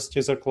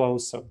universities are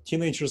closed, so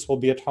teenagers will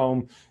be at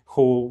home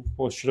who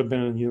should have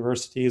been in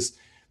universities.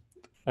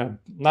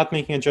 Not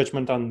making a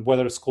judgment on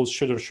whether schools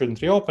should or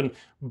shouldn't reopen,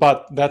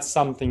 but that's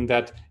something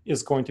that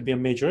is going to be a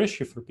major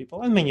issue for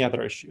people, and many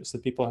other issues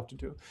that people have to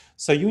do.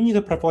 So you need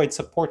to provide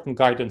support and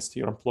guidance to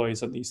your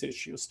employees on these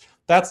issues.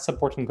 That's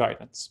support and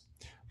guidance.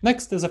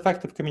 Next is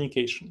effective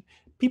communication.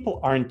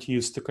 People aren't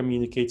used to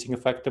communicating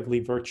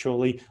effectively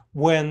virtually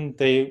when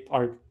they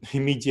are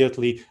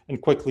immediately and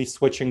quickly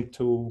switching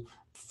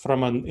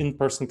from an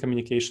in-person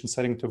communication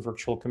setting to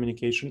virtual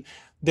communication.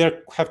 They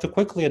have to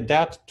quickly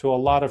adapt to a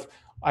lot of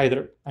I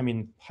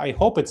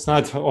hope it's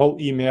not all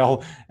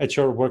email at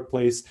your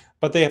workplace,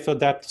 but they have to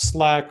adapt to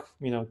Slack,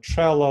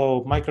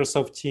 Trello,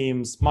 Microsoft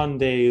Teams,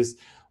 Mondays,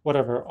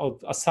 whatever,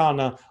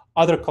 Asana,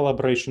 other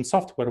collaboration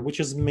software,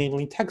 which is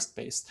mainly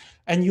text-based.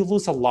 And you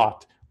lose a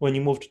lot when you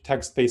move to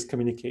text-based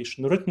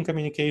communication. Written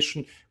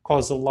communication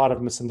causes a lot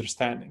of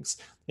misunderstandings.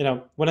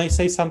 When I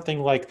say something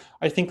like,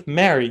 I think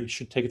Mary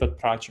should take that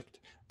project,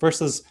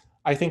 versus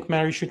I think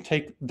Mary should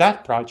take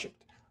that project,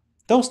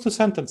 those two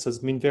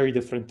sentences mean very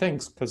different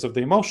things because of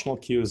the emotional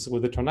cues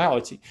with the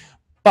tonality.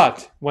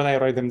 But when I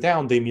write them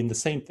down, they mean the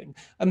same thing,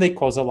 and they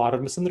cause a lot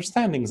of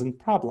misunderstandings and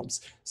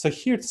problems. So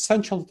here it's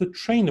essential to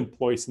train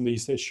employees in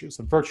these issues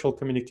of virtual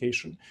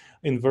communication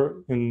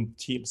in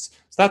Teams.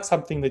 So that's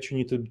something that you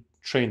need to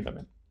train them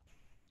in.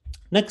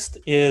 Next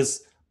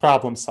is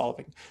problem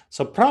solving.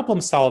 So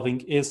problem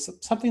solving is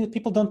something that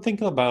people don't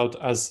think about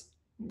as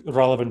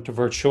relevant to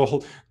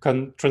virtual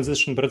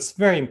transition, but it's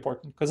very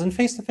important because in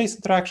face-to-face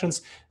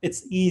interactions,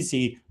 it's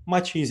easy,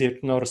 much easier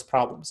to notice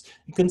problems.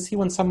 You can see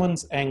when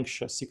someone's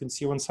anxious, you can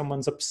see when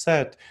someone's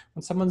upset,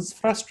 when someone's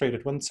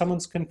frustrated, when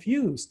someone's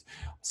confused,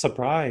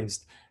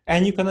 surprised,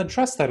 and you can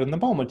address that in the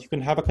moment. You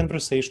can have a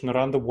conversation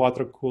around the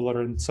water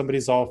cooler in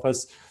somebody's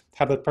office,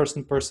 have a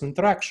person-to-person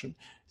interaction.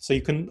 So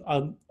you can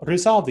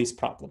resolve these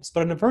problems.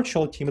 But in a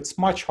virtual team, it's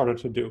much harder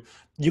to do.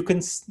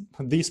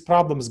 These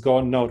problems go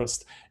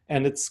unnoticed,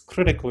 and it's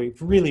critically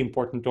really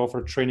important to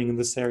offer training in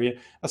this area,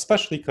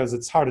 especially because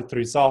it's harder to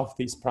resolve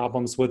these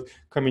problems with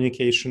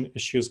communication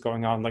issues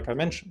going on, like I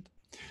mentioned.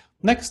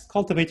 Next,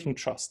 cultivating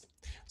trust.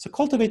 So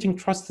cultivating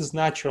trust is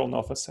natural in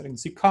office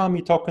settings. You come,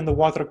 you talk in the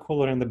water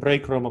cooler in the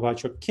break room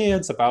about your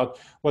kids, about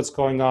what's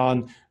going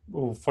on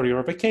for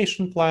your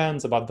vacation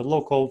plans, about the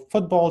local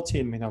football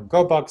team,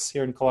 Go Bucks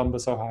here in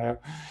Columbus, Ohio.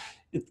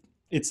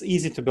 It's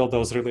easy to build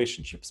those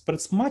relationships, but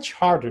it's much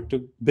harder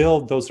to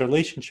build those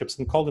relationships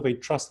and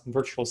cultivate trust in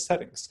virtual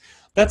settings.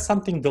 That's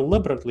something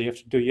deliberately you have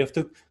to do. You have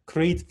to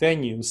create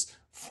venues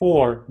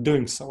for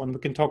doing so, and we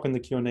can talk in the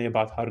Q&A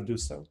about how to do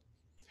so.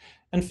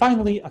 And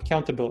finally,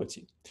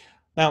 accountability.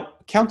 Now,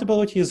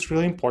 accountability is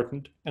really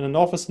important, and in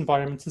office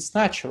environments, it's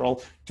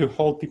natural to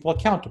hold people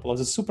accountable. As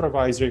a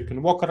supervisor, you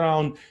can walk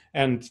around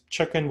and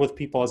check in with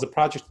people. As a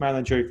project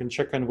manager, you can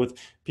check in with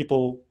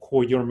people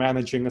who you're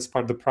managing as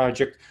part of the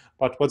project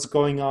about what's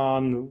going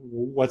on,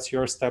 what's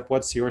your step,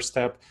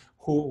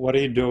 what are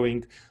you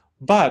doing.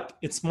 But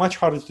it's much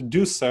harder to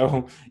do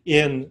so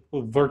in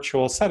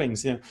virtual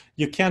settings.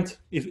 You can't,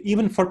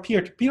 even for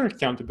peer-to-peer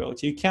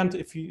accountability, you can't,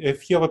 if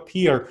you have a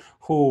peer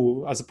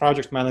who, as a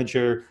project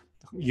manager,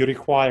 you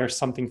require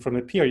something from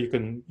a peer,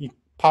 you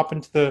pop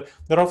into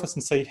their office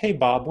and say, hey,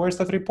 Bob, where's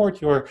that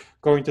report you're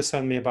going to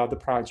send me about the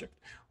project?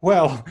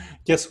 Well,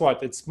 guess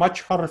what? It's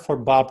much harder for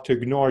Bob to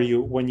ignore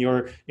you when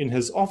you're in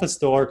his office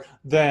door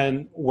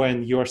than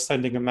when you're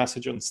sending a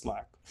message on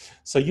Slack.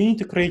 So you need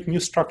to create new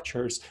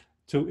structures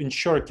to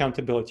ensure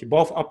accountability,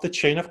 both up the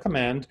chain of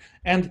command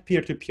and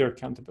peer-to-peer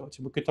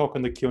accountability. We could talk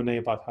in the Q&A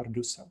about how to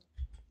do so.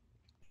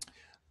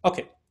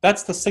 Okay,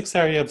 that's the 6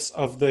 areas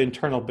of the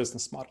internal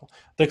business model.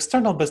 The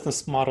external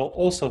business model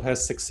also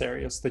has 6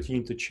 areas that you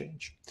need to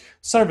change.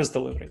 Service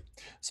delivery.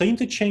 So you need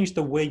to change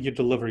the way you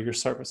deliver your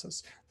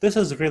services. This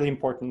is really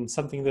important,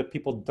 something that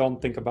people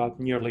don't think about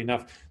nearly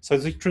enough. So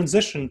as you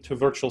transition to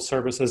virtual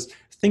services,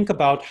 think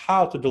about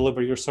how to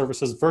deliver your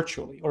services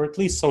virtually, or at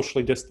least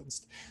socially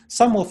distanced.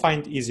 Some will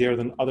find it easier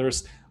than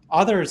others.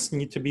 Others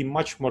need to be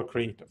much more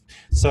creative.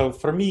 So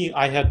for me,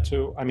 I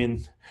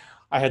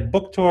had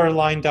book tour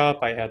lined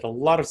up. I had a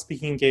lot of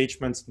speaking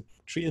engagements,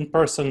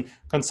 in-person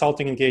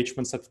consulting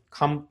engagements that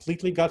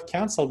completely got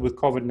canceled with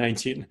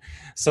COVID-19.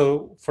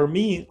 So for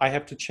me, I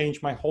have to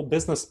change my whole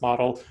business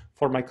model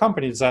for my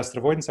company, Disaster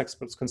Avoidance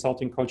Experts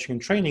Consulting, Coaching,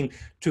 and Training,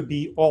 to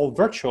be all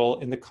virtual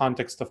in the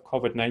context of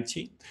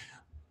COVID-19.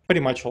 Pretty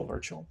much all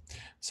virtual.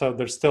 So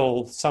there's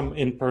still some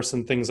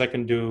in-person things I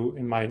can do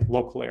in my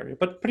local area,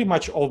 but pretty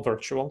much all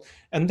virtual.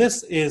 And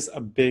this is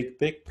a big,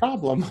 big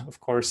problem,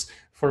 of course,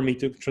 for me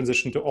to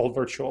transition to all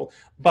virtual.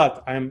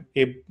 But I'm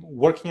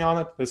working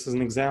on it. This is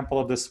an example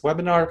of this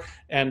webinar,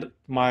 and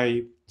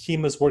my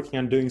team is working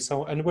on doing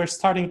so. And we're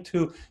starting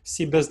to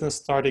see business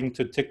starting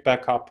to tick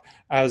back up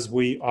as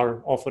we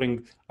are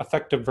offering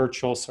effective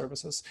virtual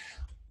services.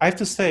 I have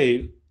to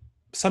say,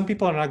 some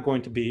people are not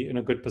going to be in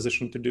a good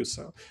position to do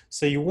so.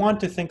 So you want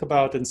to think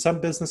about, in some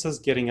businesses,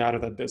 getting out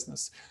of that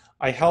business.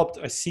 I helped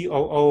a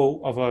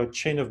COO of a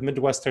chain of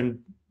Midwestern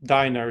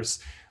diners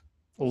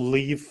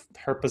leave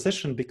her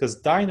position because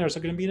diners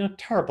are going to be in a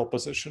terrible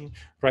position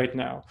right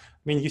now.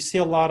 You see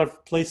a lot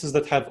of places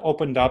that have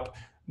opened up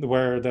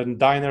where then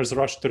diners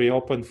rush to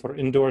reopen for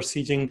indoor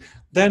seating,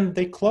 then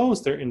they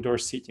close their indoor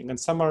seating. And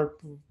some are,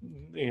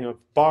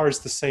 bars,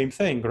 the same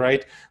thing,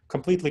 right?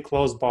 Completely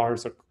closed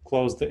bars or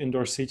close the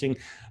indoor seating.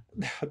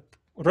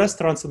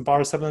 Restaurants and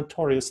bars have a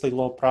notoriously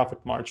low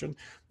profit margin.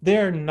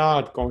 They're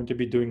not going to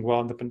be doing well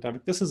in the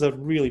pandemic. This is a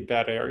really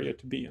bad area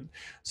to be in.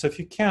 So if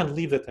you can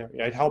leave that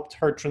area, I helped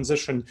her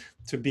transition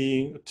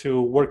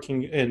to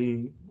working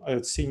in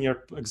a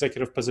senior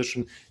executive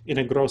position in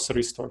a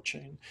grocery store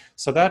chain.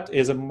 So that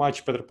is a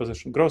much better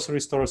position.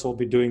 Grocery stores will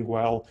be doing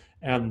well,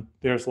 and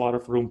there's a lot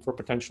of room for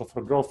potential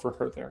for growth for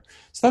her there.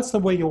 So that's the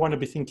way you want to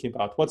be thinking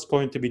about what's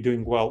going to be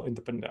doing well in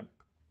the pandemic.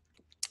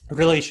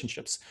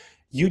 Relationships.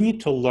 You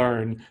need to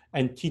learn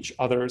and teach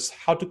others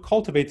how to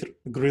cultivate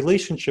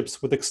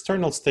relationships with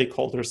external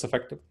stakeholders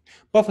effectively,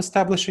 both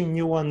establishing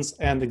new ones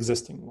and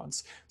existing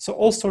ones. So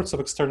all sorts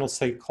of external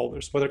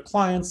stakeholders, whether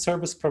clients,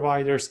 service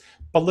providers,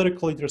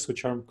 political leaders,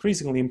 which are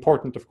increasingly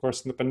important, of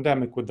course, in the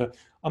pandemic with the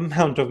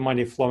amount of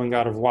money flowing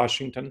out of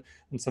Washington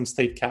and some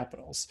state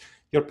capitals,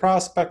 your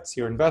prospects,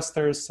 your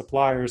investors,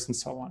 suppliers, and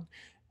so on.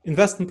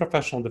 Invest in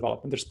professional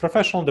development. There's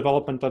professional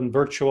development on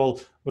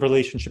virtual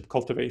relationship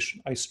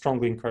cultivation. I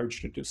strongly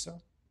encourage you to do so.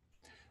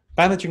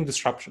 Managing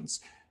disruptions.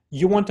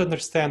 You want to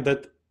understand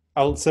that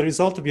as a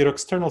result of your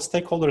external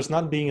stakeholders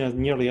not being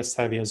nearly as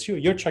savvy as you.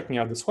 You're checking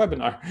out this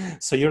webinar,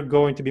 so you're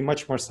going to be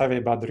much more savvy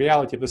about the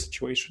reality of the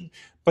situation.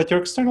 But your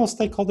external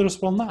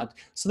stakeholders will not.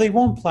 So they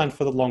won't plan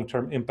for the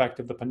long-term impact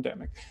of the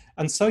pandemic.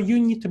 And so you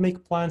need to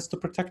make plans to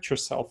protect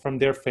yourself from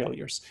their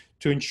failures,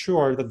 to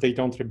ensure that they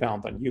don't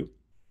rebound on you.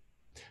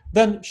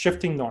 Then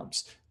shifting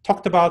norms.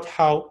 Talked about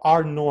how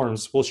our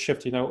norms will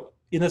shift,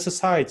 in a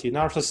society, in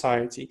our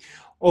society,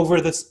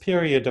 over this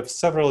period of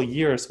several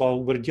years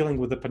while we're dealing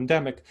with the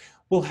pandemic.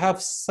 We'll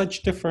have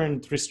such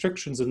different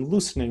restrictions and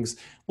loosenings.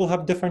 We'll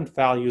have different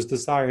values,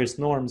 desires,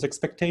 norms,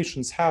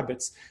 expectations,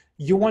 habits.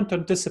 You want to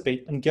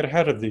anticipate and get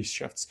ahead of these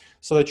shifts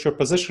so that you're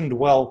positioned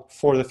well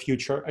for the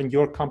future, and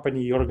your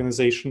company, your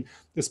organization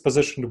is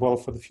positioned well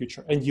for the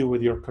future, and you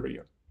with your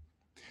career.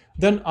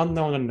 Then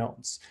unknown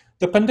unknowns.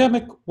 The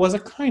pandemic was a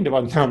kind of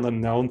unknown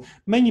unknown.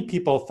 Many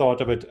people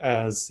thought of it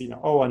as,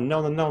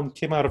 unknown unknown,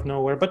 came out of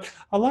nowhere, but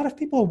a lot of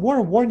people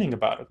were warning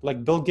about it,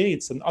 like Bill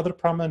Gates and other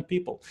prominent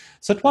people.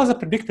 So it was a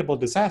predictable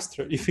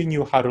disaster if you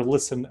knew how to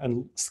listen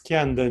and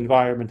scan the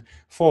environment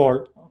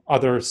for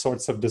other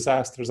sorts of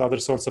disasters, other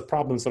sorts of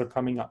problems that are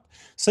coming up.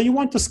 So you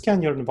want to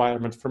scan your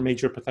environment for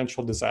major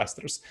potential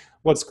disasters,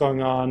 what's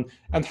going on,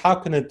 and how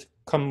can it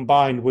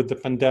combine with the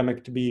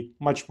pandemic to be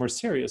much more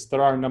serious.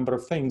 There are a number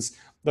of things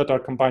that are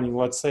combining.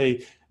 Let's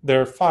say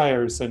there are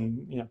fires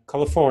in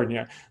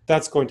California.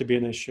 That's going to be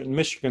an issue. In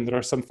Michigan, there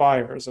are some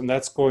fires, and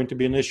that's going to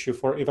be an issue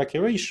for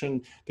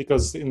evacuation,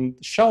 because in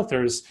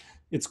shelters,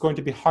 it's going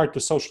to be hard to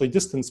socially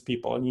distance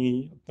people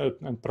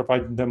and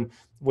provide them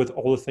with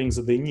all the things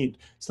that they need.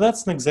 So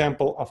that's an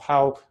example of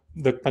how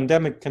the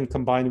pandemic can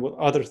combine with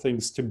other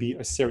things to be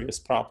a serious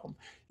problem.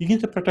 You need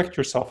to protect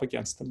yourself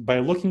against them by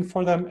looking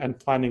for them and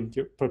planning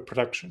your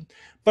protection.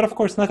 But of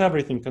course, not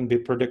everything can be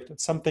predicted.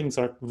 Some things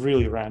are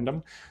really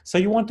random. So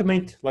you want to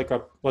make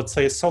let's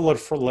say a solar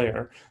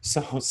flare.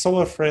 So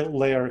solar flare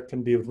layer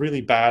can be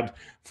really bad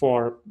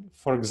for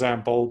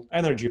example,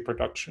 energy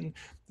production.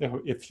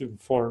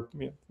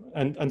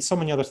 And so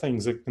many other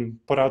things. It can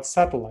put out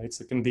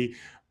satellites. It can be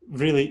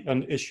really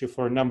an issue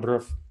for a number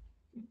of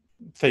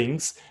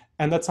things,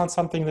 and that's not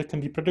something that can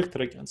be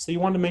predicted against. So you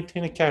want to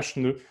maintain a cash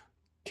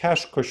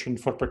cushion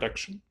for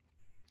protection.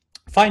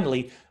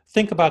 Finally,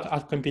 think about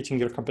outcompeting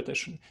your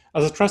competition.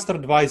 As a trusted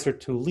advisor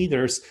to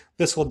leaders,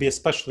 this will be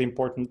especially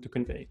important to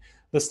convey.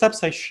 The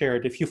steps I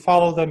shared, if you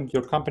follow them,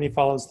 your company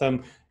follows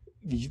them,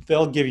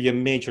 they'll give you a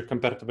major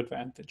competitive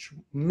advantage.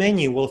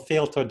 Many will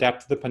fail to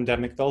adapt to the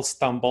pandemic. They'll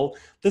stumble.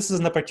 This is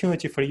an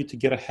opportunity for you to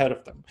get ahead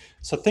of them.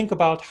 So think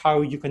about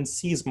how you can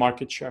seize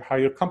market share, how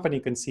your company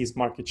can seize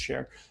market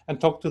share, and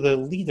talk to the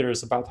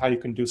leaders about how you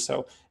can do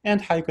so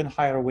and how you can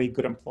hire away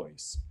good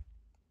employees.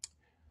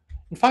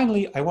 And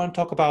finally, I want to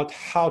talk about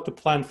how to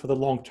plan for the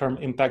long-term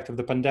impact of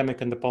the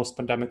pandemic and the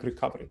post-pandemic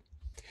recovery.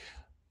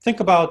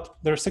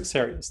 There are 6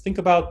 areas. Think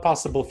about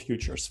possible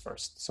futures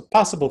first. So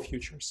possible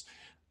futures.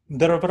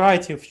 There are a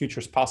variety of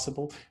futures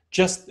possible.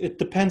 It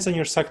depends on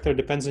your sector,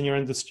 depends on your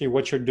industry,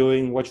 what you're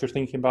doing, what you're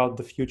thinking about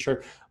the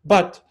future.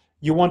 But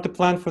you want to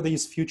plan for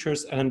these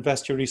futures and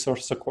invest your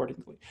resources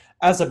accordingly.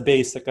 As a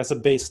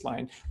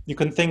baseline, you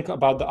can think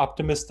about the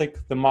optimistic,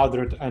 the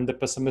moderate, and the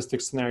pessimistic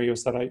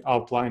scenarios that I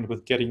outlined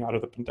with getting out of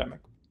the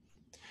pandemic.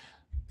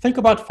 Think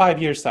about 5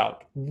 years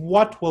out.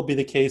 What will be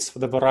the case for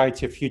the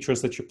variety of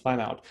futures that you plan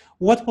out?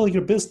 What will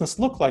your business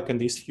look like in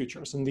these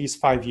futures, in these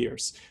 5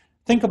 years?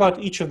 Think about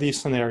each of these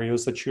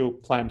scenarios that you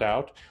planned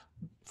out.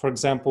 For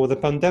example, the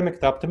pandemic,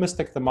 the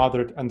optimistic, the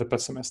moderate, and the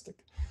pessimistic.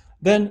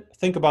 Then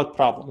think about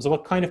problems.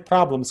 What kind of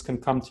problems can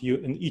come to you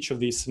in each of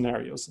these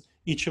scenarios?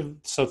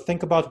 So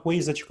think about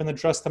ways that you can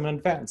address them in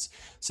advance.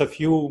 So if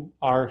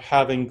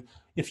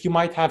you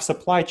might have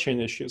supply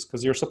chain issues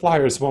because your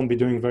suppliers won't be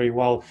doing very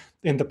well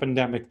in the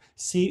pandemic,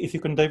 see if you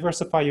can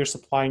diversify your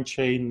supply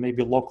chain,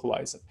 maybe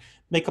localize it.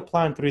 Make a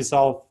plan to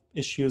resolve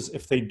issues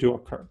if they do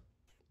occur.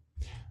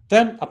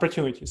 Then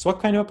opportunities.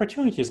 What kind of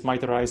opportunities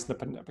might arise in the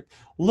pandemic?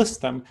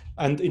 List them,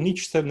 and in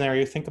each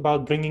scenario, think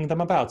about bringing them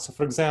about. So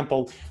for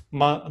example,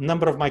 a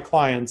number of my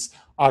clients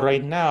are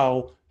right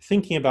now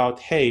thinking about,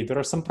 hey, there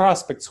are some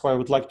prospects who I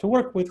would like to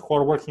work with who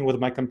are working with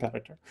my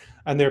competitor.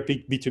 And they're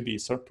B2B,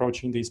 so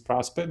approaching these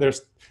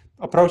prospects.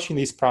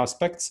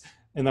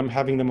 And I'm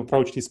having them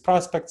approach these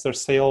prospects. Their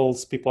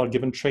sales people are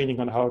given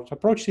training on how to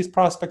approach these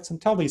prospects and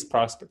tell these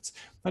prospects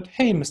that,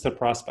 hey, Mr.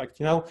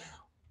 Prospect,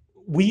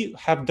 we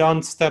have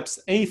done steps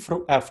A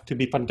through F to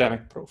be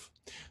pandemic proof.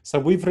 So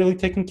we've really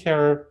taken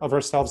care of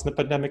ourselves in the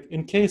pandemic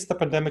in case the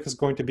pandemic is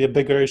going to be a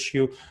bigger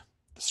issue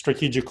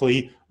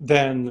strategically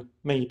than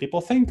many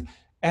people think.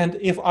 And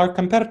if our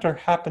competitor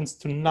happens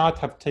to not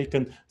have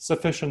taken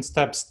sufficient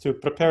steps to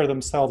prepare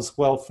themselves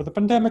well for the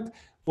pandemic,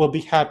 we'll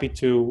be happy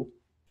to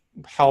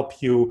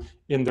help you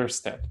in their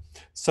stead.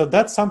 So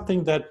that's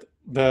something that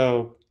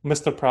the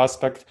Mr.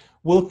 Prospect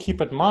will keep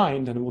in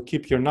mind, and will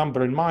keep your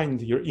number in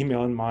mind, your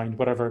email in mind,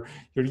 whatever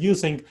you're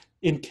using,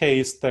 in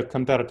case the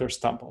competitor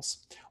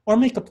stumbles. Or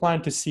make a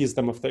plan to seize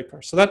them if they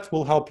occur. So that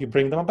will help you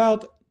bring them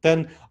about.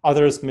 Then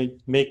others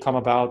may come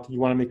about. You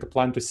want to make a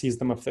plan to seize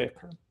them if they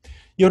occur.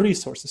 Your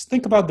resources.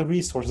 Think about the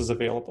resources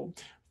available.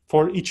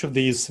 for each of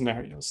these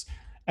scenarios.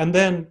 And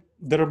then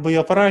there will be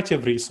a variety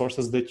of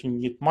resources that you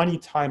need: money,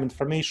 time,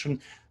 information,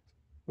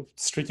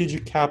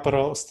 strategic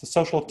capital,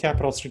 social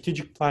capital,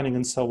 strategic planning,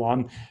 and so on.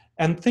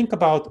 And think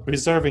about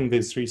reserving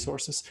these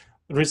resources.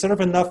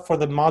 Reserve enough for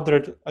the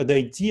moderate,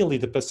 ideally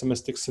the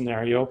pessimistic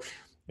scenario.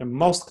 And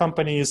most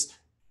companies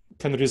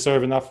can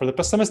reserve enough for the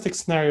pessimistic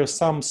scenario.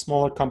 Some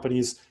smaller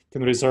companies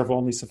can reserve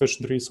only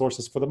sufficient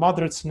resources for the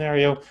moderate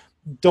scenario.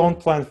 Don't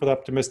plan for the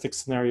optimistic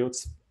scenario.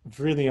 It's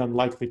really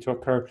unlikely to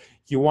occur.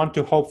 You want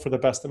to hope for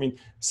the best. I mean,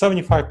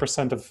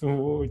 75%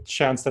 of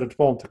chance that it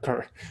won't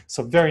occur. So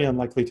very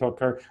unlikely to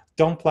occur.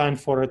 Don't plan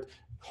for it.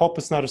 Hope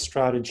is not a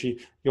strategy.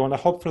 You want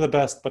to hope for the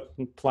best, but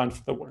plan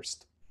for the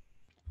worst.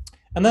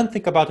 And then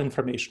think about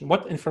information.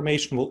 What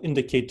information will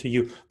indicate to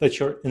you that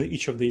you're in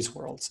each of these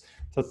worlds?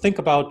 So think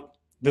about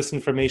this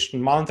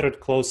information, monitor it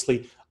closely,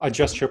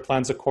 adjust your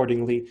plans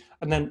accordingly,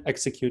 and then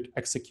execute,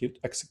 execute,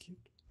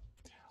 execute.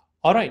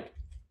 All right.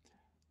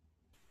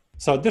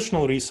 So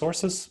additional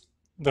resources.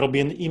 There'll be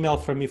an email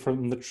from me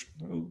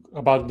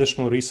about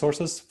additional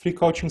resources, free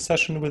coaching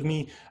session with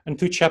me, and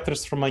 2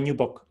 chapters from my new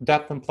book,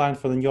 Adapt and Plan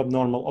for the New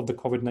Abnormal of the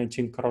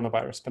COVID-19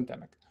 Coronavirus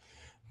Pandemic.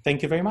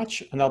 Thank you very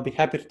much, and I'll be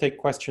happy to take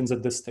questions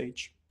at this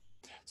stage.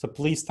 So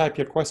please type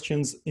your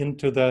questions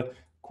into the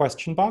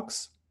question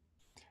box.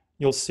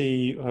 You'll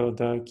see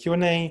the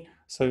Q&A,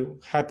 so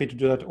happy to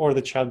do that, or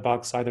the chat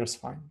box, either is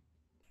fine.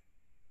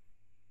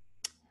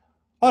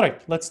 All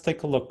right, let's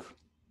take a look.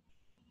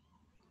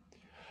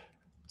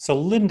 So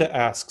Linda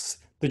asks,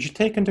 did you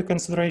take into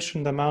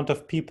consideration the amount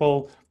of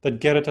people that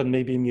get it and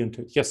may be immune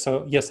to it? Yes,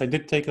 so yes, I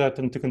did take that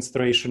into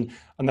consideration,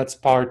 and that's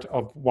part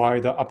of why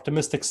the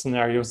optimistic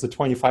scenario is the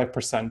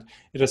 25%.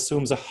 It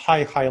assumes a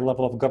high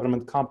level of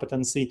government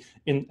competency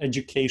in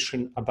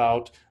education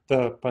about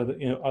the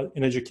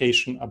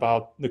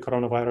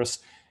coronavirus,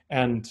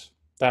 and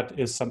that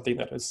is something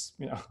that is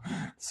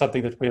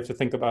something that we have to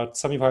think about.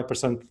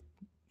 75%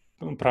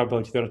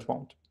 probability that it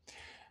won't.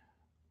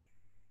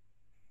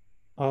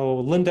 Oh,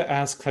 Linda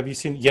asked, have you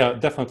seen? Yeah,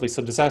 definitely.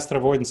 So disaster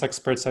avoidance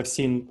experts, I've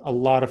seen a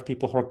lot of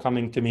people who are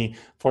coming to me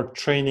for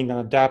training and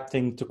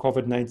adapting to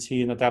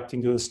COVID-19,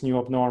 adapting to this new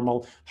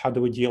abnormal. How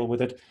do we deal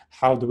with it?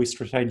 How do we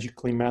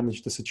strategically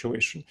manage the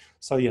situation?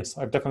 So yes,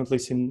 I've definitely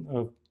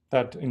seen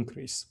that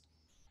increase.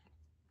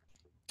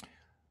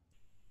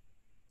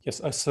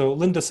 Yes, so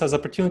Linda says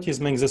opportunities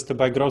may exist to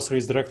buy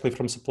groceries directly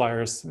from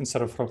suppliers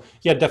instead of from,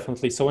 yeah,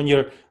 definitely. So when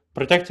you're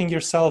protecting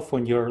yourself,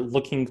 when you're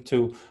looking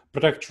to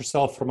protect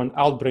yourself from an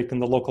outbreak in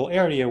the local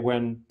area,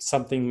 when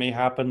something may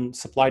happen,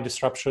 supply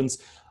disruptions,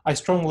 I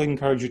strongly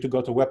encourage you to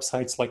go to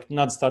websites like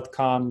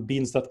nuts.com,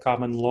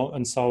 beans.com,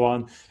 and so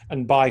on,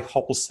 and buy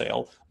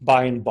wholesale,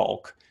 buy in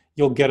bulk.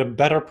 You'll get a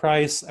better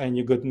price and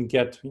you can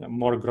get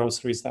more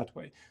groceries that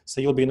way. So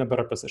you'll be in a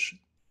better position.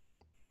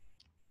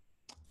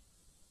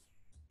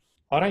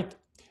 All right,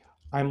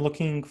 I'm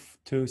looking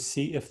to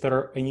see if there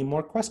are any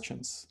more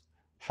questions.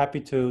 Happy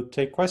to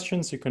take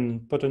questions. You can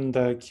put in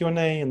the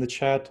Q&A in the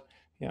chat.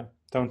 Yeah,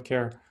 don't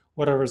care,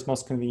 whatever is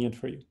most convenient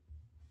for you.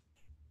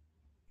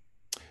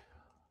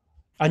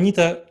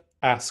 Anita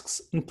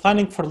asks, in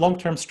planning for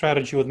long-term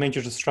strategy with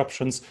major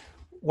disruptions,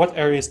 what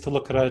areas to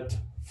look at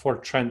for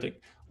trending,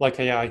 like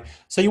AI?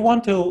 So you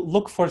want to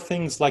look for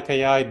things like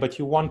AI, but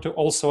you want to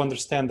also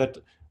understand that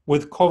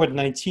with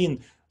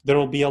COVID-19, there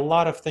will be a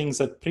lot of things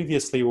that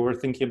previously we were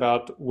thinking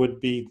about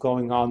would be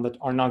going on that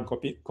are not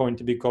going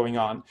to be going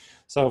on.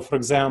 So for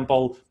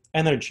example,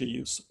 energy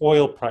use,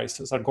 oil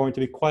prices are going to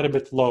be quite a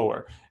bit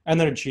lower.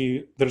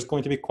 Energy, there's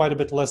going to be quite a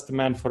bit less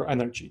demand for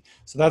energy.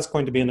 So that's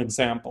going to be an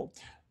example.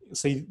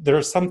 So there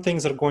are some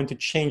things that are going to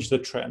change the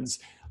trends.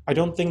 I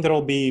don't think there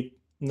will be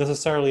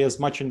necessarily as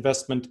much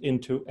investment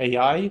into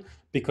AI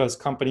because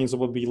companies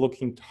will be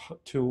looking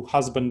to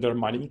husband their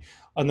money.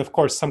 And of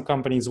course, some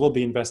companies will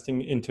be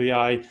investing into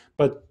AI,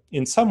 but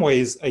in some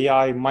ways,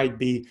 AI might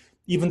be,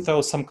 even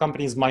though some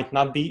companies might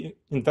not be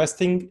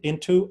investing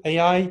into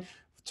AI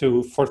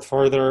for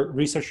further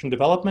research and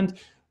development,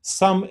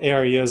 some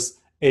areas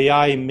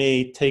AI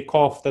may take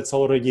off that's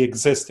already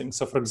existing.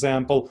 So for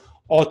example,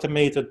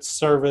 automated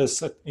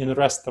service in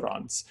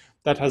restaurants.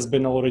 That has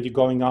been already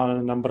going on in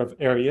a number of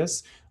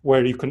areas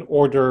where you can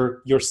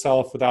order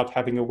yourself without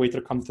having a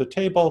waiter come to the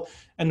table,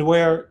 and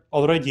where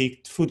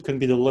already food can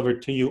be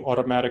delivered to you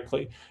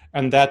automatically.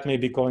 And that may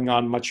be going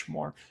on much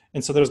more.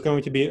 And so there's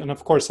going to be, and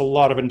of course, a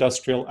lot of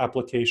industrial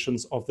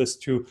applications of this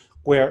too,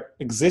 where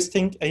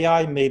existing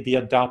AI may be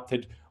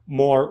adopted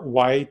more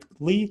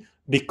widely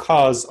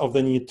because of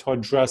the need to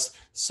address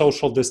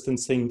social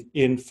distancing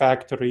in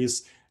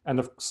factories. And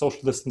of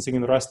social distancing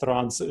in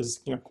restaurants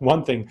is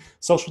one thing.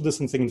 Social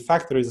distancing in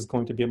factories is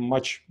going to be a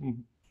much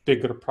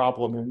bigger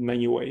problem in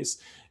many ways.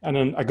 And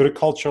in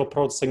agricultural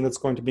processing, that's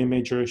going to be a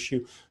major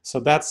issue. So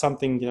that's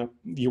something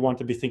you want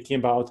to be thinking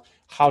about,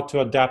 how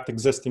to adapt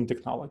existing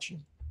technology.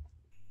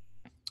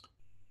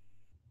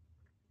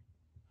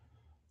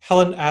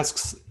 Helen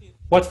asks,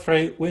 what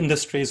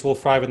industries will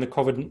thrive in the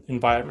COVID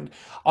environment?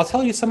 I'll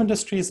tell you some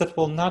industries that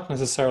will not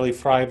necessarily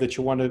thrive that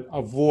you want to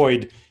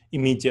avoid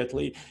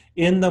immediately.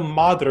 In the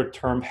moderate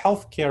term,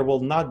 healthcare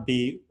will not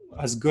be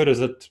as good as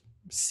it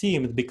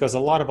seemed, because a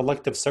lot of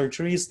elective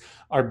surgeries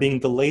are being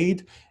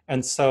delayed,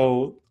 and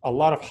so a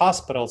lot of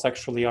hospitals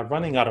actually are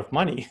running out of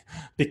money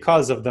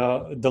because of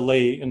the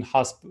delay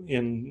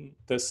in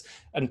this.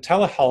 And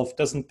telehealth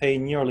doesn't pay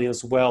nearly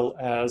as well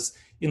as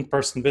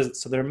in-person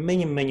visits, so there are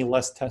many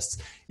less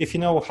tests. If you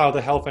know how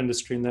the health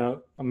industry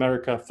in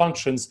America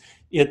functions,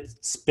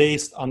 it's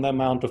based on the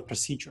amount of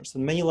procedures,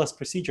 and many less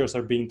procedures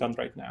are being done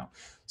right now.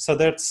 So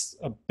that's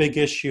a big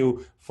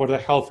issue for the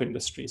health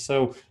industry.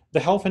 So the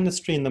health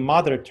industry in the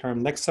moderate term,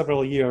 next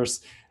several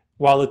years,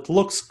 while it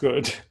looks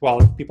good,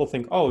 while people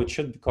think, oh, it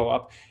should go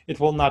up, it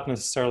will not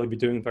necessarily be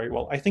doing very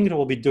well. I think it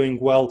will be doing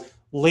well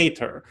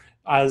later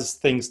as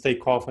things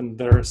take off and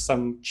there are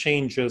some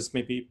changes,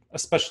 maybe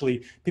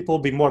especially people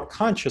will be more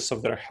conscious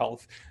of their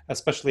health,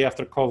 especially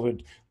after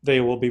COVID.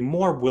 They will be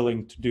more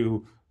willing to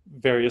do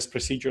various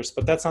procedures,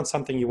 but that's not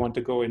something you want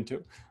to go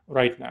into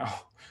right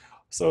now.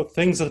 So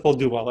things that will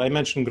do well, I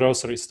mentioned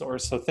grocery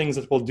stores. So things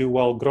that will do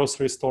well,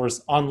 grocery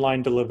stores,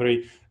 online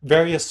delivery,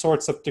 various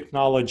sorts of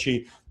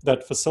technology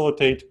that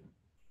facilitate.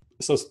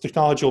 So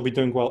technology will be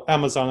doing well.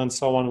 Amazon and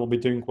so on will be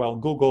doing well.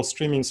 Google,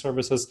 streaming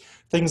services,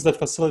 things that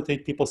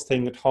facilitate people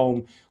staying at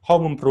home.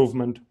 Home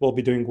improvement will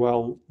be doing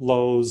well.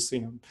 Lowe's,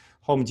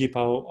 Home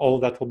Depot, all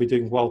of that will be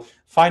doing well.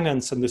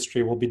 Finance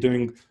industry will be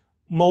doing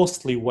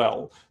mostly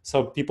well.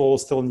 So people will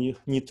still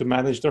need to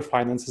manage their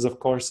finances, of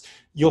course.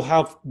 You'll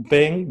have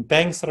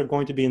banks that are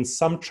going to be in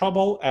some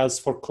trouble as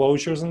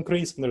foreclosures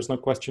increase, and there's no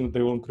question that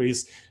they will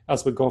increase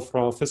as we go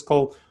through a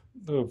fiscal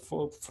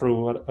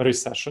through a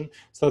recession.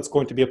 So that's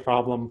going to be a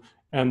problem,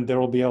 and there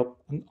will be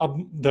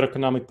other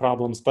economic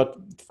problems, but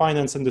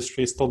finance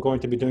industry is still going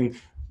to be doing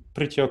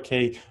pretty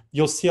okay.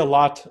 You'll see a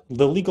lot,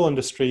 the legal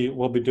industry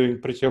will be doing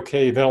pretty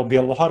okay. There'll be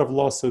a lot of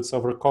lawsuits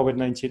over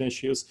COVID-19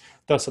 issues.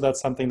 So that's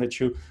something that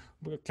you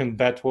can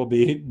bet will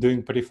be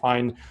doing pretty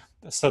fine.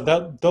 So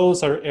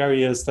those are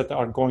areas that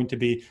are going to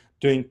be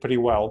doing pretty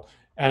well.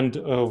 And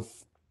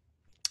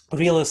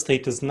real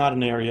estate is not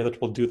an area that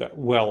will do that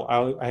well.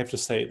 I have to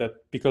say that,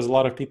 because a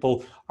lot of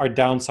people are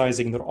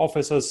downsizing their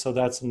offices, so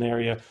that's an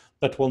area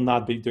that will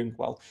not be doing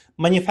well.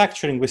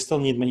 Manufacturing, we still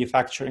need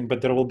manufacturing,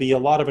 but there will be a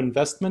lot of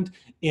investment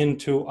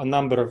into a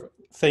number of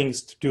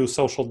things to do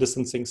social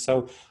distancing.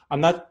 So I'm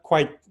not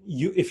quite,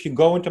 if you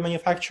go into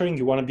manufacturing,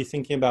 you want to be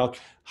thinking about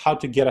how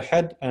to get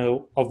ahead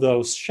of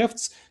those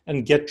shifts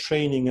and get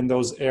training in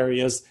those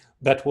areas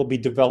that will be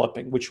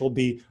developing, which will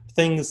be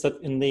things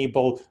that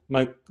enable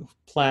my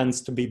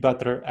plans to be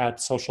better at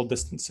social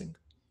distancing.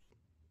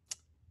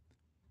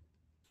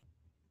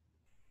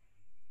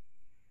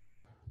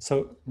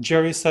 So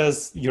Jerry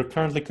says, you're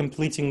currently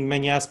completing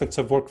many aspects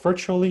of work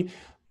virtually,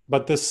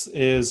 but this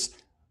is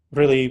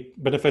really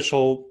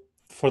beneficial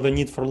for the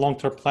need for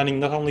long-term planning,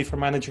 not only for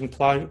managing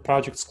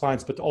projects,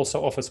 clients, but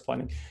also office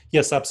planning.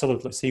 Yes,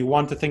 absolutely. So you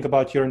want to think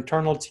about your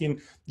internal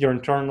team, your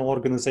internal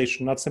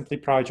organization, not simply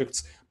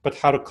projects, but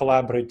how to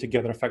collaborate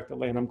together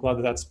effectively. And I'm glad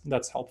that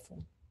that's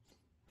helpful.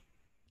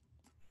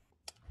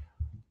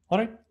 All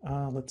right,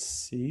 let's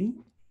see.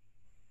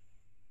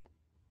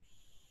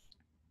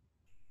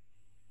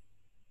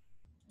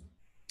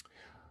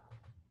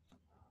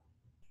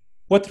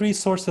 What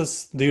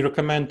resources do you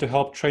recommend to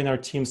help train our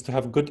teams to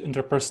have good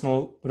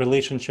interpersonal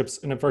relationships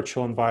in a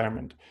virtual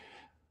environment?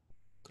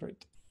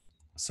 Great.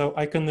 So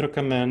I can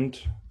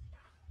recommend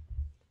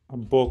a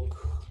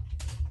book.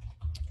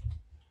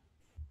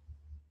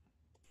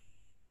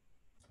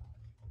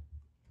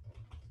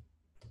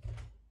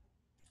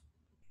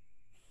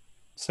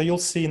 So you'll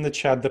see in the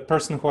chat, the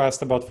person who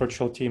asked about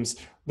virtual teams,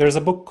 there's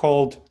a book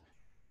called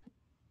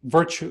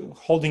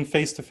Holding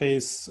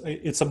Face-to-Face.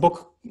 It's a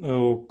book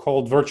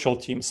called Virtual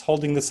Teams,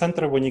 Holding the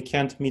Center When You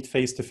Can't Meet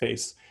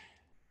Face-to-Face.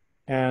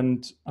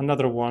 And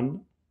another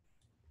one,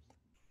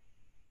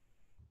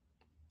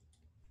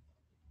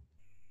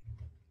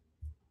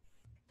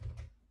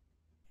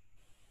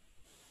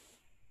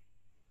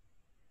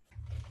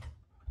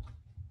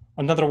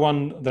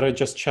 that I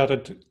just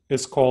chatted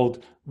is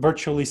called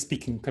Virtually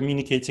Speaking,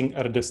 Communicating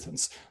at a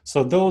Distance.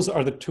 So those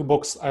are the two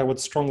books I would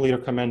strongly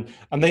recommend.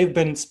 And they've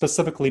been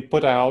specifically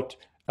put out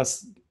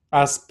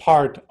as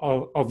part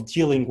of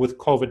dealing with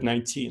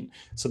COVID-19.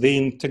 So they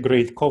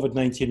integrate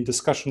COVID-19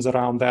 discussions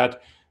around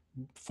that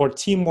for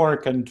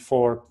teamwork and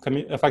for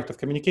effective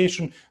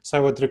communication. So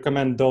I would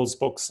recommend those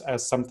books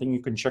as something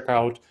you can check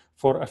out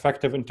for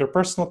effective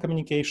interpersonal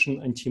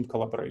communication and team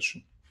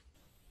collaboration.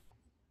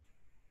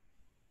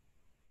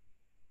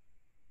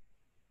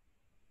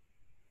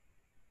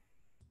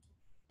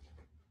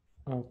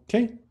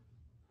 Okay.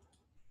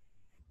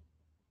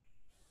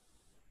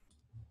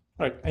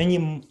 All right,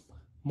 any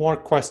more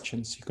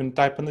questions? You can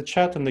type in the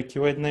chat and the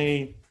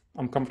Q&A.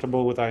 I'm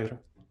comfortable with either.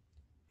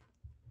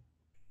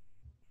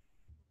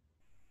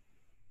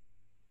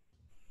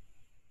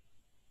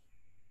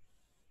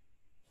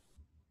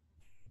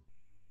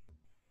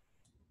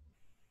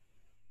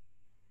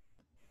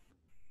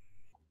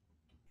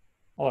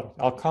 All right,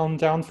 I'll count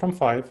down from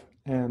 5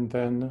 and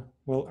then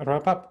we'll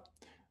wrap up.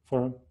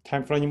 For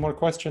time for any more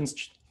questions,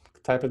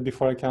 type it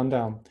before I count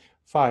down.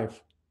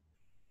 5,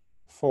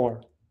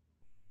 4,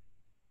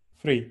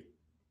 3,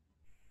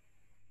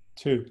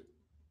 2,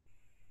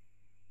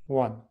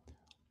 1.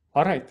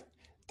 All right.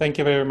 Thank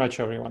you very much,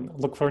 everyone.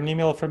 Look for an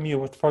email from you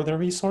with further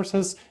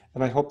resources,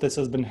 and I hope this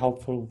has been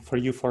helpful for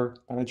you for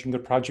managing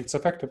your projects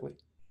effectively.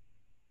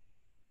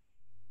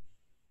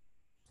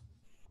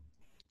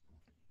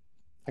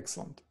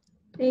 Excellent.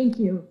 Thank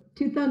you.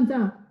 2 thumbs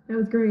up. That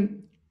was great.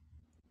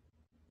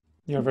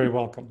 You're very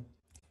welcome.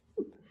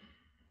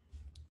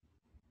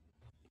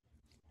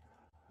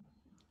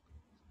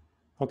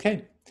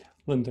 Okay,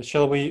 Linda,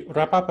 shall we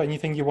wrap up?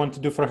 Anything you want to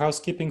do for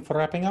housekeeping for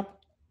wrapping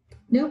up?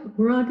 Nope,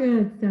 we're all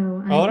good.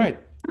 So All right.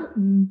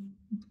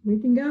 we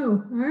can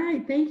go. All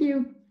right. Thank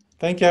you.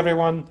 Thank you,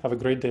 everyone. Have a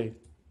great day.